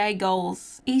everyday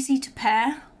goals. Easy to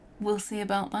pair. We'll see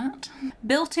about that.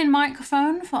 Built-in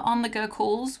microphone for on-the-go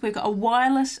calls. We've got a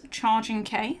wireless charging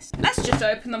case. Let's just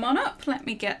open them on up. Let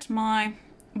me get my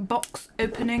box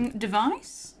opening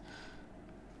device.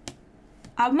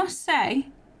 I must say,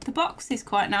 the box is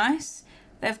quite nice.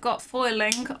 They've got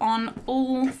foiling on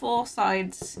all four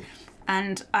sides,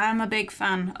 and I'm a big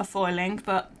fan of foiling,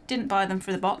 but didn't buy them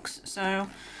for the box, so.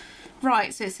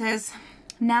 Right, so it says,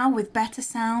 now with better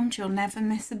sound, you'll never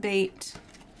miss a beat.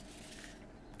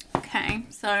 Okay,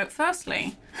 so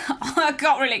firstly, I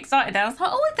got really excited. I was like,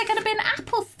 oh, is there going to be an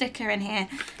Apple sticker in here?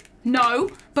 No,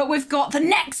 but we've got the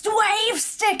next wave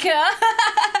sticker.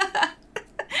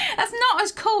 That's not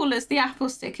as cool as the Apple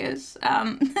stickers.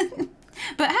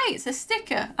 But hey, it's a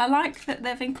sticker. I like that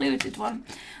they've included one.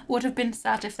 Would have been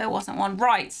sad if there wasn't one.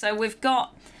 Right, so we've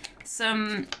got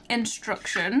some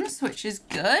instructions, which is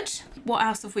good. What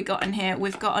else have we got in here?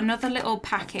 We've got another little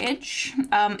package.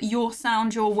 Your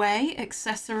sound, your way.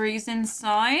 Accessories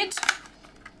inside.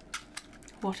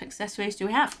 What accessories do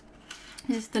we have?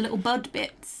 This is the little bud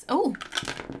bits. Oh,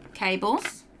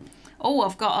 cables. Oh,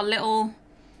 I've got a little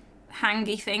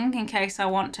hangy thing in case I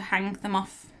want to hang them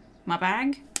off my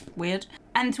bag. Weird.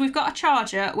 And we've got a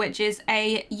charger, which is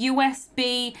a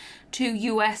USB to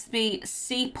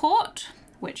USB-C port,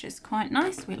 which is quite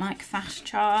nice. We like fast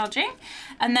charging.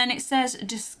 And then it says,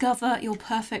 discover your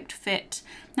perfect fit.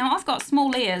 Now I've got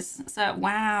small ears, so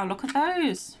wow, look at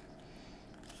those.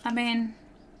 I mean,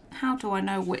 how do I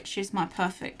know which is my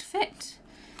perfect fit?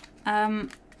 I'm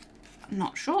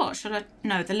not sure. Should I?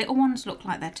 No, the little ones look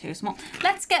like they're too small.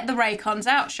 Let's get the Raycons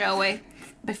out, shall we?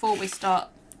 Before we start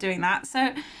doing that.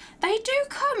 So they do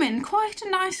come in quite a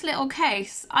nice little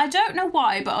case. I don't know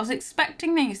why, but I was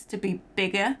expecting these to be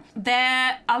bigger.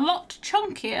 They're a lot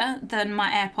chunkier than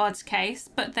my AirPods case,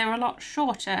 but they're a lot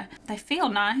shorter. They feel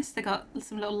nice. They got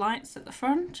some little lights at the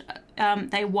front.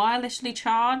 They wirelessly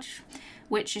charge,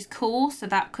 which is cool. So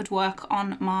that could work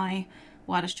on my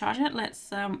wireless charger.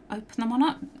 Let's open them on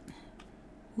up.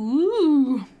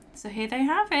 Ooh, so here they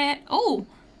have it. Oh,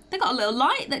 They got a little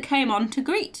light that came on to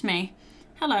greet me.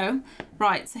 Hello.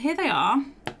 Right, so here they are.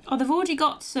 Oh, they've already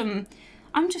got some...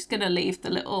 I'm just going to leave the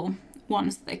little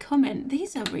ones that they come in.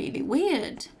 These are really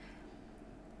weird.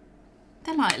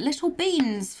 They're like little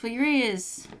beans for your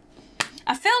ears.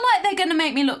 I feel like they're going to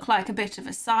make me look like a bit of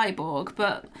a cyborg,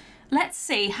 but let's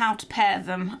see how to pair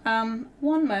them.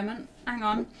 One moment. Hang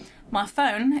on. My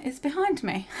phone is behind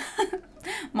me.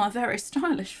 My very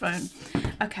stylish phone.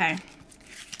 Okay.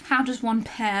 How does one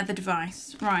pair the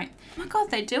device? Right. Oh my God,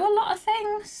 they do a lot of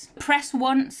things. Press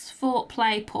once for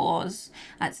play, pause.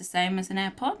 That's the same as an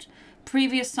AirPod.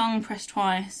 Previous song, press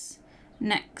twice.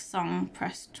 Next song,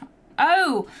 press twice.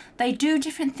 Oh, they do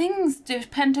different things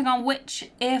depending on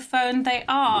which earphone they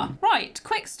are. Right,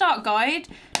 quick start guide.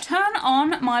 Turn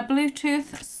on my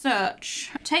Bluetooth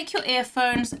search. Take your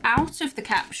earphones out of the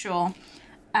capsule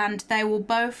and they will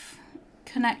both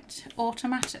connect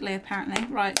automatically apparently.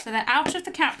 Right, so they're out of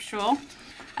the capsule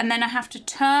and then I have to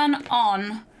turn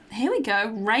on, here we go,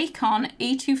 Raycon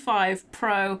E25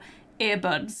 Pro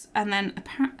earbuds, and then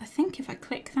I think if I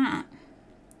click that,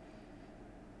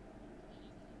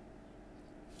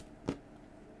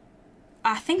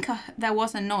 I think there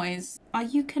was a noise. Are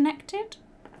you connected?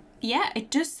 Yeah, it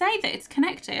does say that it's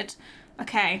connected.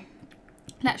 Okay,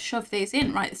 let's shove these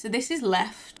in. Right, so this is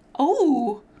left.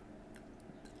 Oh,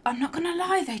 I'm not gonna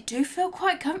lie, they do feel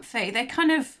quite comfy. They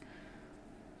kind of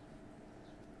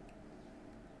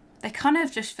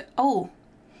just, oh,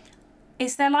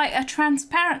 is there like a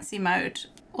transparency mode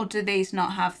or do these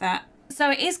not have that? So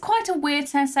it is quite a weird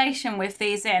sensation with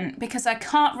these in because I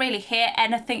can't really hear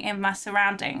anything in my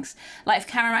surroundings. Like if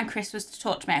Cameraman Chris was to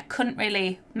talk to me, I couldn't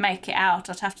really make it out.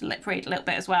 I'd have to lip read a little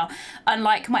bit as well.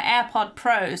 Unlike my AirPod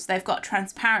Pros, they've got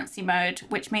transparency mode,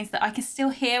 which means that I can still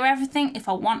hear everything if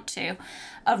I want to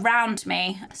around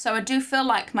me. So I do feel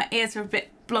like my ears are a bit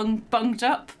bunged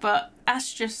up, but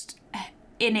that's just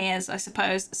in ears, I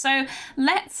suppose. So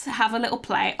let's have a little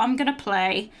play. I'm gonna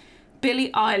play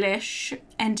Billie Eilish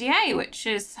NDA, which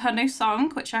is her new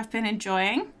song, which I've been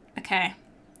enjoying. Okay,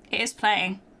 it is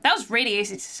playing. That was really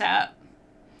easy to set up.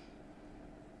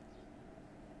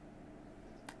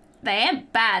 They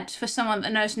ain't bad for someone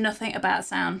that knows nothing about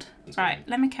sound. Right,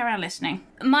 let me carry on listening.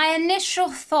 My initial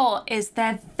thought is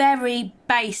they're very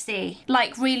bassy,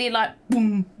 like really like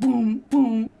boom, boom,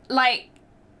 boom. Like,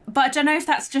 but I don't know if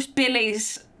that's just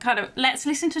Billie's kind of, let's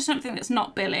listen to something that's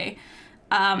not Billie.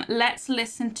 Let's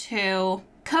listen to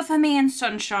Cover Me in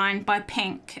Sunshine by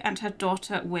Pink and her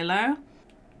daughter Willow.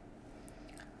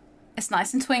 It's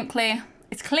nice and twinkly.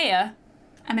 It's clear.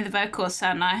 I mean, the vocals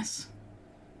sound nice.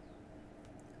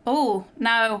 Oh,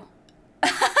 no.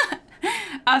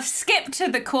 I've skipped to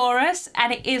the chorus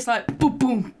and it is like boom,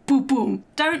 boom, boom, boom.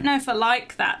 Don't know if I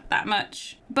like that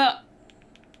much, but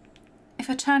if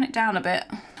I turn it down a bit,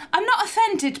 I'm not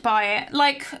offended by it.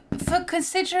 Like, for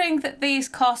considering that these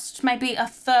cost maybe a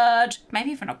third,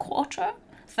 maybe even a quarter,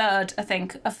 third, I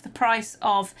think, of the price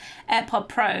of AirPod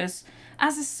Pros,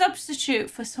 as a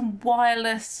substitute for some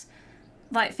wireless,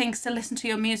 like, things to listen to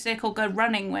your music or go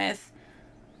running with,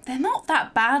 they're not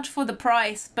that bad for the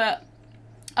price, but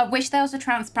I wish there was a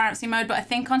transparency mode, but I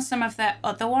think on some of their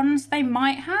other ones they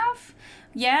might have.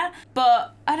 Yeah,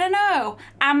 but I don't know.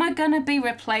 Am I gonna be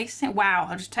replacing, wow,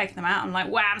 I've just taken them out. I'm like,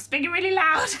 wow, I'm speaking really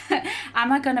loud.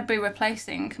 Am I gonna be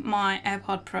replacing my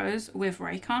AirPod Pros with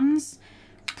Raycons?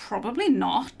 Probably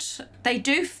not. They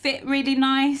do fit really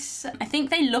nice. I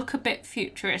think they look a bit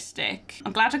futuristic.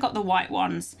 I'm glad I got the white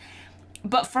ones.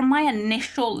 But from my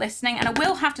initial listening, and I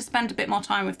will have to spend a bit more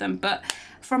time with them, but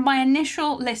from my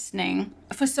initial listening,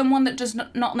 for someone that does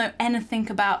not know anything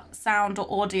about sound or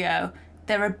audio,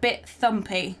 they're a bit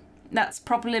thumpy. That's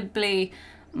probably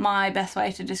my best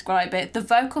way to describe it. The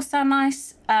vocals sound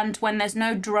nice, and when there's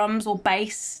no drums or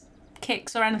bass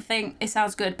kicks or anything, it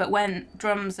sounds good. But when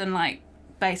drums and like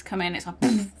bass come in, it's like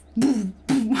boom, boom,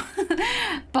 boom.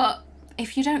 But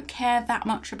if you don't care that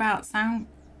much about sound,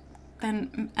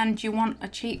 then, and you want a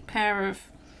cheap pair of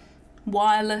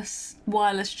wireless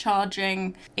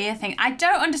charging ear thing, I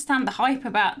don't understand the hype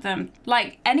about them.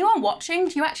 Like, anyone watching,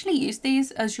 do you actually use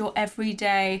these as your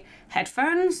everyday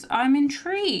headphones? I'm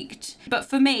intrigued. But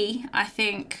for me, I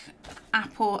think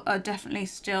Apple are definitely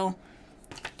still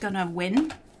gonna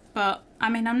win. But I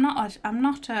mean, I'm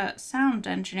not a sound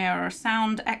engineer or a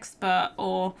sound expert,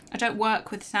 or I don't work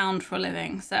with sound for a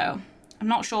living, so I'm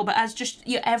not sure. But as just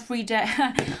your everyday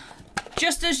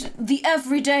just as the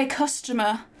everyday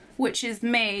customer, which is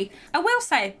me, I will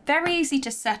say, very easy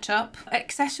to set up.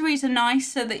 Accessories are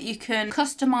nice so that you can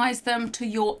customize them to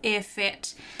your ear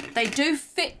fit. They do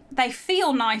fit, they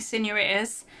feel nice in your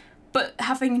ears, but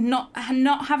having not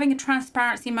having a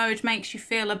transparency mode makes you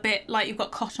feel a bit like you've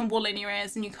got cotton wool in your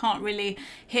ears and you can't really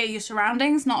hear your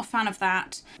surroundings. Not a fan of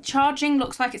that. Charging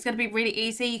looks like it's going to be really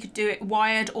easy. You could do it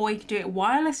wired or you could do it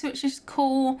wireless, which is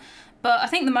cool. But I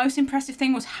think the most impressive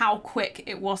thing was how quick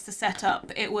it was to set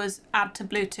up. It was add to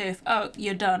Bluetooth. Oh,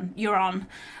 you're done. You're on.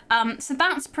 So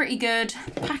that's pretty good.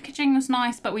 Packaging was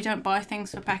nice, but we don't buy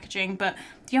things for packaging. But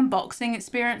the unboxing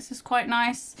experience is quite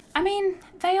nice. I mean,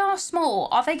 they are small.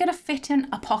 Are they going to fit in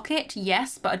a pocket?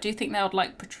 Yes, but I do think they would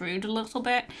like protrude a little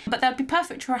bit. But they'd be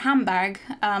perfect for a handbag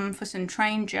for some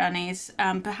train journeys.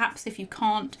 Perhaps if you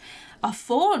can't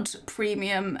afford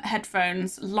premium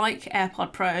headphones like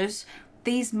AirPod Pros,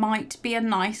 these might be a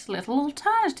nice little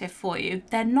alternative for you.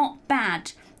 They're not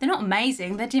bad. They're not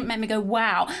amazing. They didn't make me go,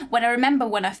 wow. When I remember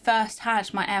when I first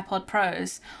had my AirPod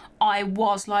Pros, I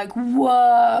was like,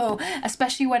 whoa,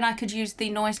 especially when I could use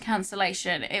the noise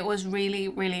cancellation. It was really,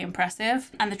 really impressive.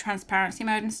 And the transparency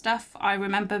mode and stuff, I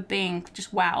remember being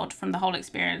just wowed from the whole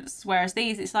experience. Whereas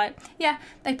these, it's like, yeah,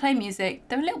 they play music.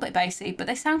 They're a little bit bassy, but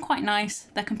they sound quite nice.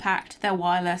 They're compact, they're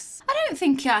wireless. I don't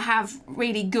think I have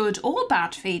really good or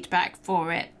bad feedback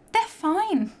for it. They're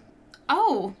fine.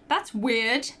 Oh, that's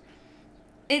weird.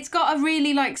 It's got a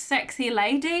really like sexy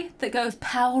lady that goes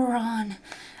power on.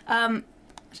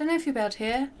 I don't know if you'll be able to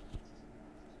hear.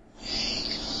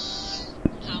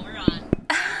 Power on.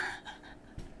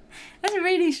 That's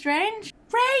really strange.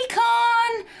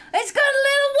 Raycon! It's got a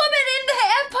little woman in the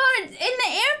AirPods, in the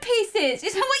earpieces.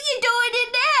 Is that what you're doing in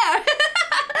there?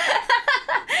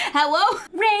 Hello?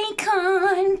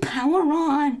 Raycon, power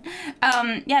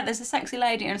on. Yeah, there's a sexy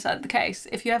lady inside the case.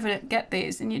 If you ever get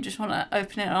these and you just want to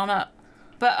open it on up.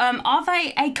 But are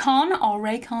they a con or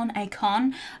Raycon a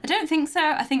con? I don't think so.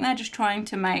 I think they're just trying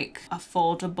to make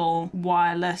affordable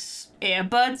wireless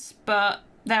earbuds, but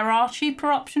there are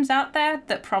cheaper options out there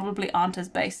that probably aren't as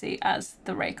bassy as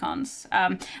the Raycons.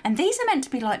 And these are meant to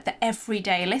be like the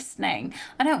everyday listening.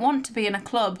 I don't want to be in a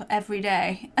club every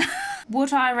day.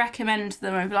 Would I recommend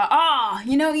them? I'd be like,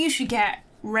 you know, you should get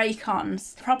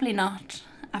Raycons. Probably not.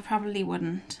 I probably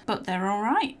wouldn't. But they're all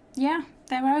right. Yeah,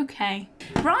 they're okay.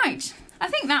 Right. I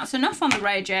think that's enough on the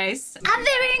Ray J's. I'm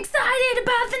very excited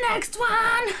about the next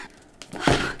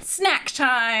one. Snack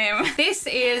time. This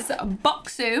is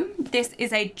Bokksu. This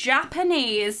is a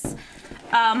Japanese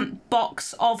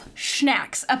box of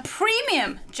snacks. A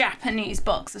premium Japanese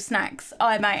box of snacks,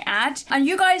 I may add. And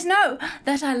you guys know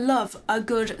that I love a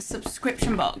good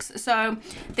subscription box. So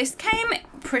this came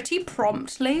pretty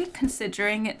promptly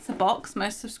considering it's a box.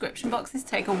 Most subscription boxes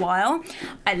take a while.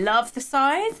 I love the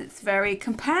size. It's very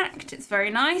compact. It's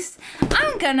very nice.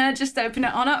 I'm gonna just open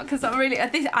it on up because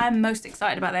I'm most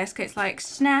excited about this because it's like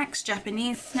snacks,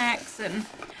 Japanese snacks, and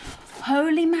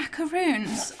holy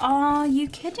macaroons. Are you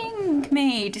kidding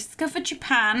me? Discover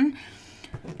Japan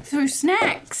through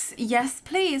snacks. Yes,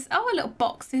 please. Oh, a little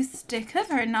Bokksu sticker.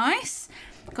 Very nice.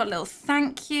 Got a little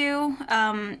thank you.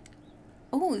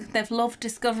 Oh, they've loved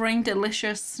discovering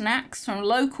delicious snacks from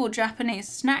local Japanese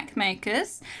snack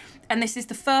makers. And this is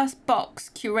the first box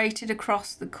curated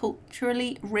across the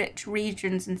culturally rich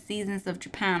regions and seasons of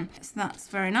Japan. So that's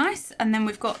very nice. And then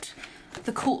we've got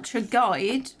the culture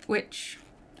guide, which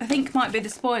I think might be the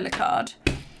spoiler card.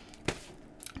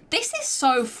 This is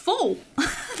so full.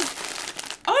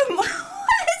 Oh my,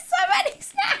 there's so many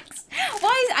snacks.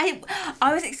 Why is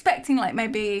I was expecting like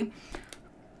maybe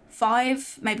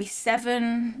 5, maybe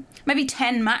 7, maybe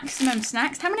 10 maximum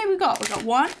snacks. How many have we got? We've got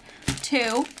 1,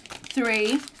 2,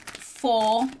 3,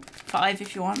 4, 5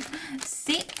 if you want,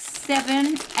 6,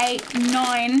 7, 8,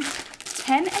 9,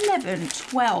 10, 11,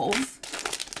 12,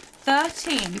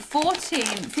 13, 14,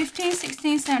 15,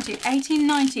 16, 17, 18,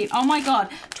 19, oh my god,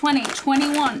 20,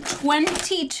 21,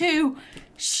 22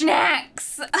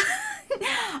 snacks.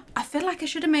 I feel like I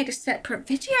should have made a separate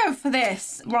video for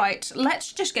this. Right,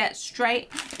 let's just get straight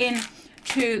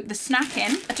into the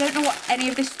snacking. I don't know what any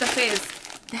of this stuff is.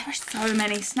 There are so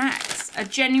many snacks. I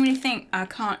genuinely think I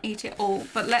can't eat it all,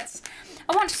 but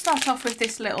I want to start off with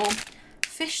this little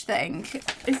fish thing.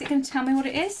 Is it going to tell me what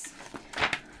it is?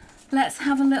 Let's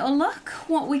have a little look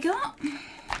what we got.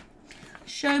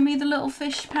 Show me the little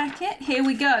fish packet. Here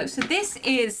we go. So this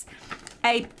is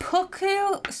a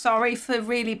puku. Sorry for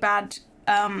really bad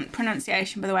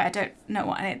pronunciation, by the way. I don't know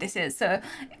what any of this is. So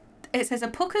it says a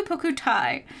puku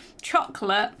Thai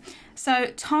chocolate. So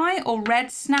Thai or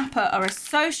red snapper are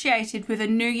associated with a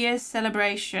New Year's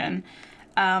celebration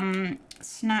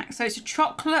snack. So it's a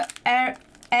chocolate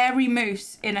airy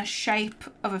mousse in a shape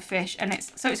of a fish, and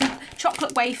it's a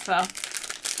chocolate wafer.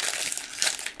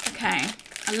 Okay,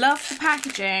 I love the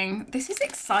packaging. This is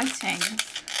exciting.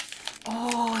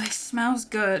 Oh, it smells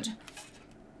good.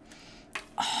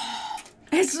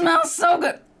 It smells so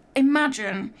good.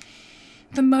 Imagine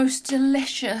the most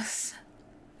delicious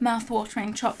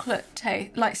mouth-watering chocolate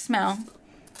taste, like smell.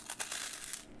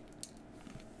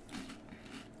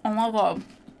 Oh my god.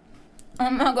 Oh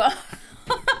my god.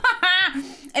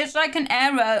 It's like an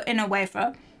arrow in a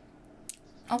wafer.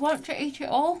 I want to eat it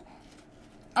all.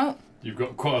 Oh. You've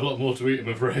got quite a lot more to eat, I'm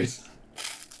afraid. It's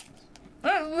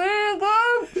really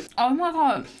good. Oh my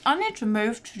god. I need to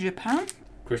move to Japan.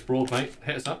 Chris Broad, mate,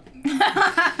 hit us up.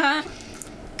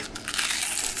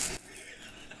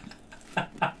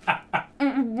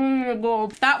 Really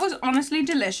good. That was honestly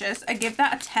delicious. I give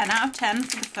that a 10 out of 10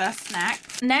 for the first snack.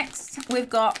 Next, we've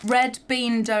got red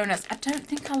bean donuts. I don't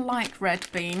think I like red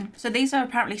bean. So these are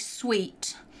apparently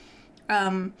sweet.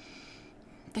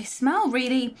 They smell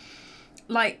really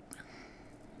like...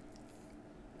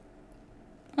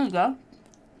 There you go.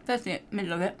 There's the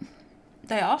middle of it.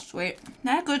 They are sweet.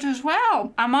 They're good as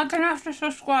well. Am I going to have to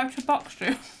subscribe to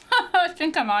Bokksu? I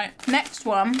think I might. Next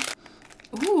one.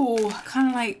 Ooh, kind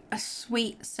of like a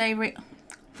sweet, savoury...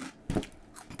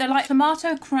 They're like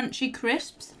tomato crunchy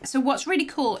crisps. So what's really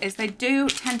cool is they do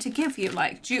tend to give you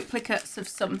like duplicates of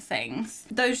some things.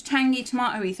 Those tangy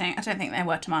tomato-y things, I don't think they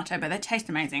were tomato, but they taste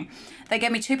amazing. They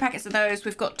gave me 2 packets of those.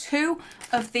 We've got 2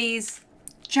 of these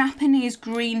Japanese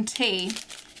green tea.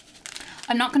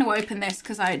 I'm not going to open this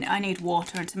because I need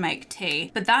water to make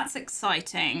tea, but that's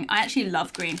exciting. I actually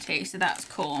love green tea, so that's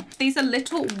cool. These are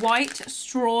little white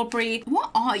strawberry... What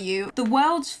are you? The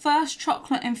world's first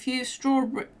chocolate-infused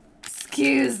strawberry...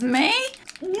 Excuse me?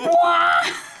 Wow!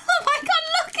 Oh my god,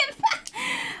 look at that!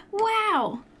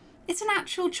 Wow. It's an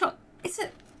actual It's a...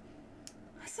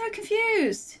 I'm so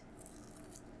confused.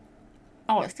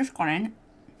 Oh, it's just gone in.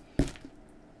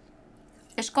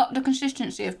 It's got the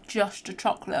consistency of just a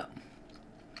chocolate.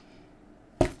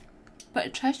 But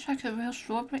it tastes like a real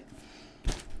strawberry.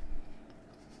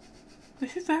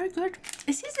 This is very good.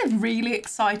 This is a really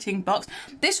exciting box.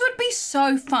 This would be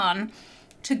so fun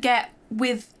to get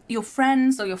with your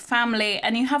friends or your family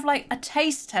and you have like a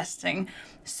taste testing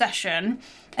session.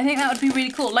 I think that would be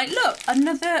really cool. Like, look,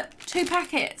 another 2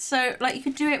 packets. So like you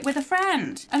could do it with a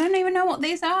friend. I don't even know what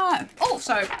these are.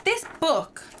 Also, this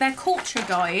book, their culture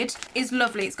guide, is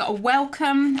lovely. It's got a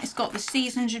welcome. It's got the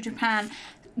seasons of Japan,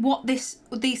 what these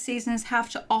seasons have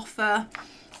to offer,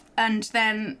 and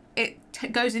then it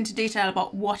goes into detail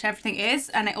about what everything is,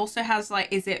 and it also has like,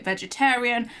 is it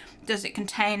vegetarian, does it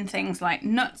contain things like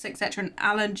nuts, etc., and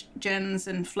allergens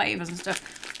and flavors and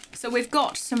stuff. So we've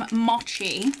got some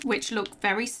mochi, which look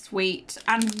very sweet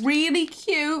and really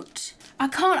cute. I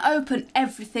can't open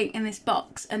everything in this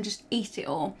box and just eat it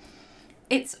all.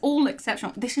 It's all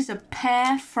exceptional. This is a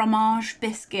pear fromage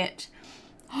biscuit.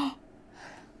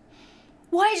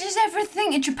 Why does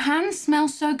everything in Japan smell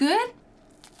so good?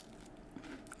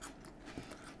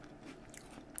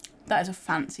 That is a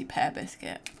fancy pear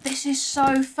biscuit. This is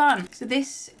so fun. So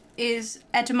this is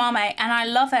edamame, and I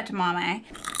love edamame.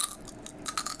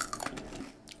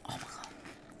 Oh my god,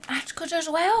 that's good as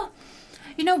well.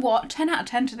 You know what? 10 out of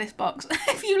 10 to this box.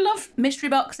 If you love mystery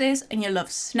boxes and you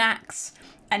love snacks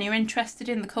and you're interested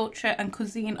in the culture and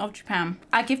cuisine of Japan,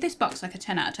 I give this box like a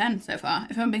 10 out of 10 so far,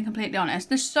 if I'm being completely honest.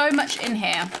 There's so much in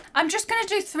here. I'm just gonna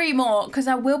do 3 more because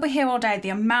I will be here all day, the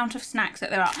amount of snacks that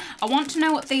there are. I want to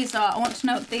know what these are, I want to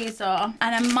know what these are,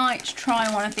 and I might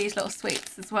try one of these little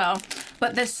sweets as well.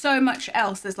 But there's so much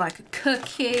else. There's like a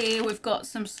cookie, we've got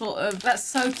some sort of, that's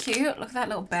so cute. Look at that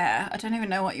little bear. I don't even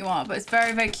know what you are, but it's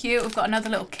very, very cute. We've got another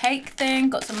little cake thing,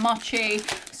 got some mochi,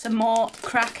 some more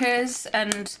crackers,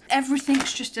 and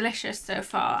everything's just delicious so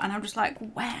far, and I'm just like,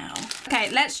 wow. Okay,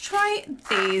 let's try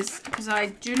these because I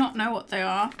do not know what they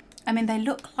are. I mean, they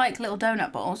look like little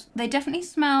donut balls. They definitely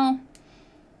smell,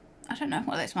 I don't know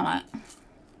what they smell like.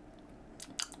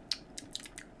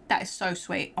 That is so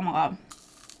sweet. Oh my god.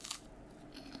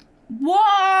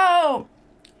 Whoa!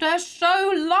 They're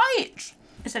so light.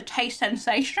 It's a taste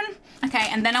sensation. Okay,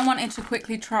 and then I wanted to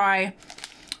quickly try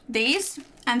these,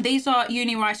 and these are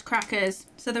uni rice crackers.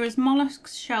 So there is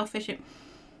mollusks, shellfish.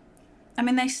 I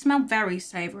mean, they smell very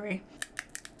savoury.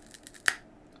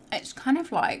 It's kind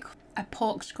of like a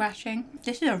pork scratching.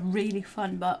 This is a really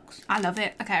fun box. I love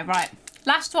it. Okay, right.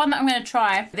 Last one that I'm going to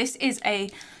try. This is a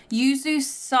yuzu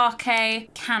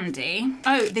sake candy.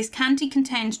 Oh, this candy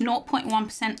contains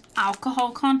 0.1%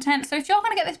 alcohol content. So if you're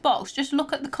going to get this box, just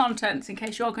look at the contents in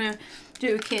case you're going to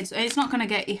do with kids. It's not going to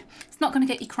get you. It's not going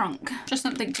to get you crunk. Just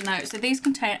something to note. So these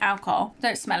contain alcohol.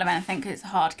 Don't smell of anything because it's a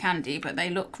hard candy, but they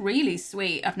look really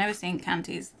sweet. I've never seen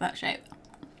candies that shape.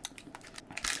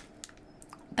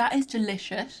 That is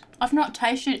delicious. I've not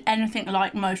tasted anything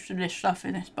like most of this stuff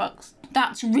in this box.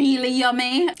 That's really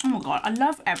yummy. Oh my God, I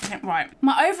love everything. Right,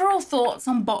 my overall thoughts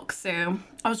on Bokksu.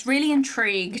 I was really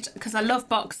intrigued because I love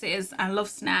boxes and love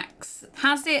snacks.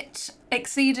 Has it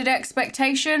exceeded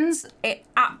expectations? It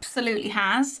absolutely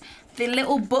has. The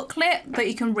little booklet that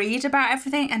you can read about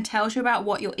everything and tells you about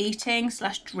what you're eating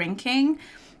 / drinking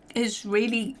is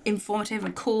really informative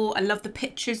and cool. I love the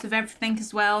pictures of everything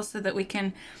as well so that we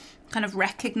can kind of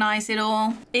recognize it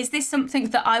all. Is this something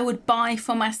that I would buy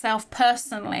for myself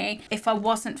personally if I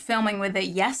wasn't filming with it?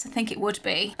 Yes, I think it would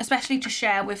be, especially to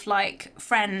share with like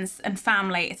friends and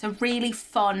family. It's a really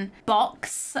fun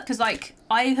box because like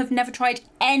I have never tried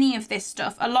any of this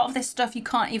stuff. A lot of this stuff you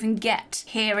can't even get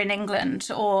here in England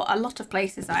or a lot of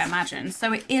places, I imagine.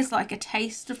 So it is like a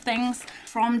taste of things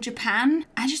from Japan.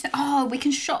 I just think, oh, we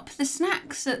can shop the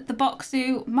snacks at the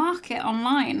Bokksu market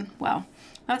online. Well,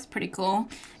 that's pretty cool.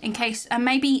 In case, and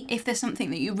maybe if there's something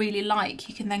that you really like,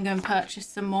 you can then go and purchase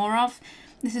some more of.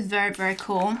 This is very, very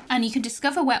cool. And you can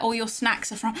discover where all your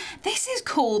snacks are from. This is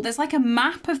cool. There's like a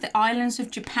map of the islands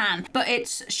of Japan, but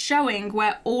it's showing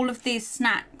where all of these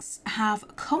snacks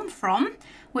have come from,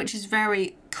 which is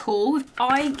very cool.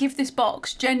 I give this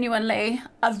box genuinely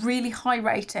a really high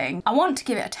rating. I want to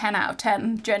give it a 10 out of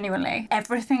 10, genuinely.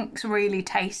 Everything's really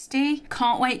tasty.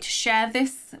 Can't wait to share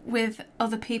this with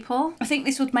other people. I think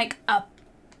this would make a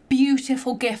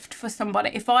beautiful gift for somebody.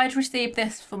 If I'd received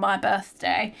this for my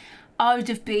birthday, I would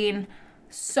have been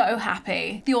so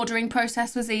happy. The ordering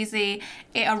process was easy.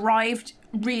 It arrived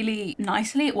really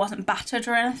nicely. It wasn't battered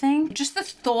or anything. Just the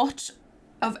thought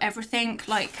of everything,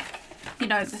 like, you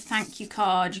know, the thank you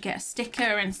card, you get a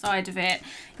sticker inside of it,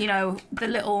 you know, the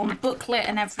little booklet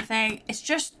and everything. It's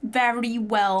just very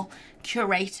well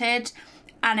curated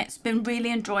and it's been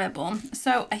really enjoyable.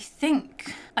 So I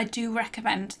think I do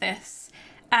recommend this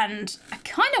and I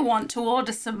kind of want to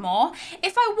order some more.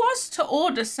 If I was to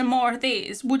order some more of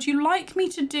these, would you like me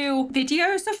to do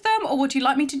videos of them or would you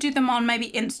like me to do them on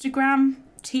maybe Instagram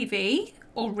TV?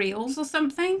 Or reels or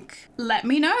something? Let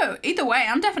me know. Either way,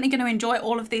 I'm definitely going to enjoy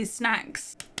all of these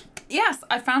snacks. Yes,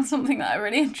 I found something that I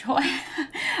really enjoy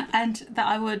and that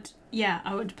I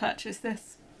would purchase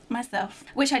this myself,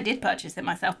 which I did purchase it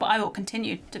myself, but I will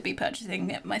continue to be purchasing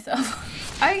it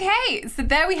myself. Okay, so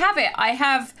there we have it. I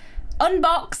have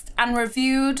unboxed and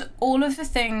reviewed all of the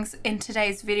things in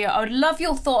today's video. I would love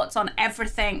your thoughts on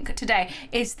everything today.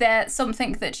 Is there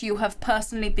something that you have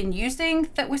personally been using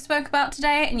that we spoke about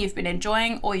today and you've been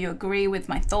enjoying or you agree with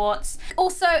my thoughts?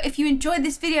 Also, if you enjoyed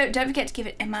this video, don't forget to give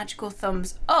it a magical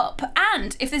thumbs up.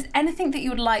 And if there's anything that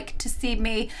you would like to see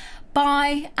me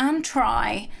buy and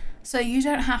try, so you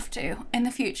don't have to in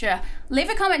the future, leave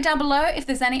a comment down below if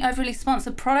there's any overly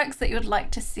sponsored products that you would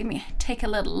like to see me take a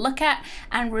little look at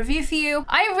and review for you.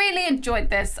 I really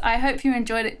enjoyed this. I hope you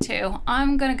enjoyed it too.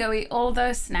 I'm gonna go eat all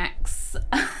those snacks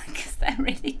because they're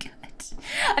really good.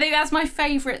 I think that's my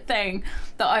favorite thing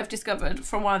that I've discovered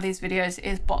from one of these videos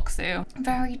is Bokksu.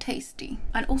 Very tasty.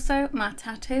 And also my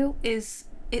tattoo it's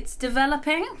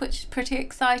developing, which is pretty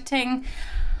exciting.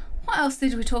 What else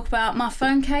did we talk about? My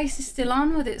phone case is still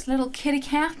on with its little kitty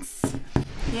cats.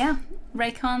 Yeah,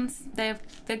 Raycons, they're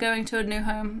going to a new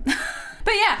home.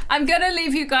 But yeah, I'm gonna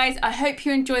leave you guys. I hope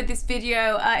you enjoyed this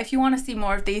video. If you want to see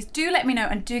more of these, do let me know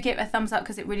and do give it a thumbs up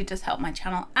because it really does help my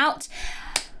channel out.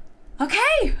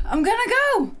 Okay, I'm gonna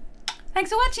go.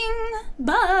 Thanks for watching.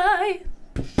 Bye.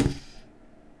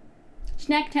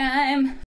 Snack time.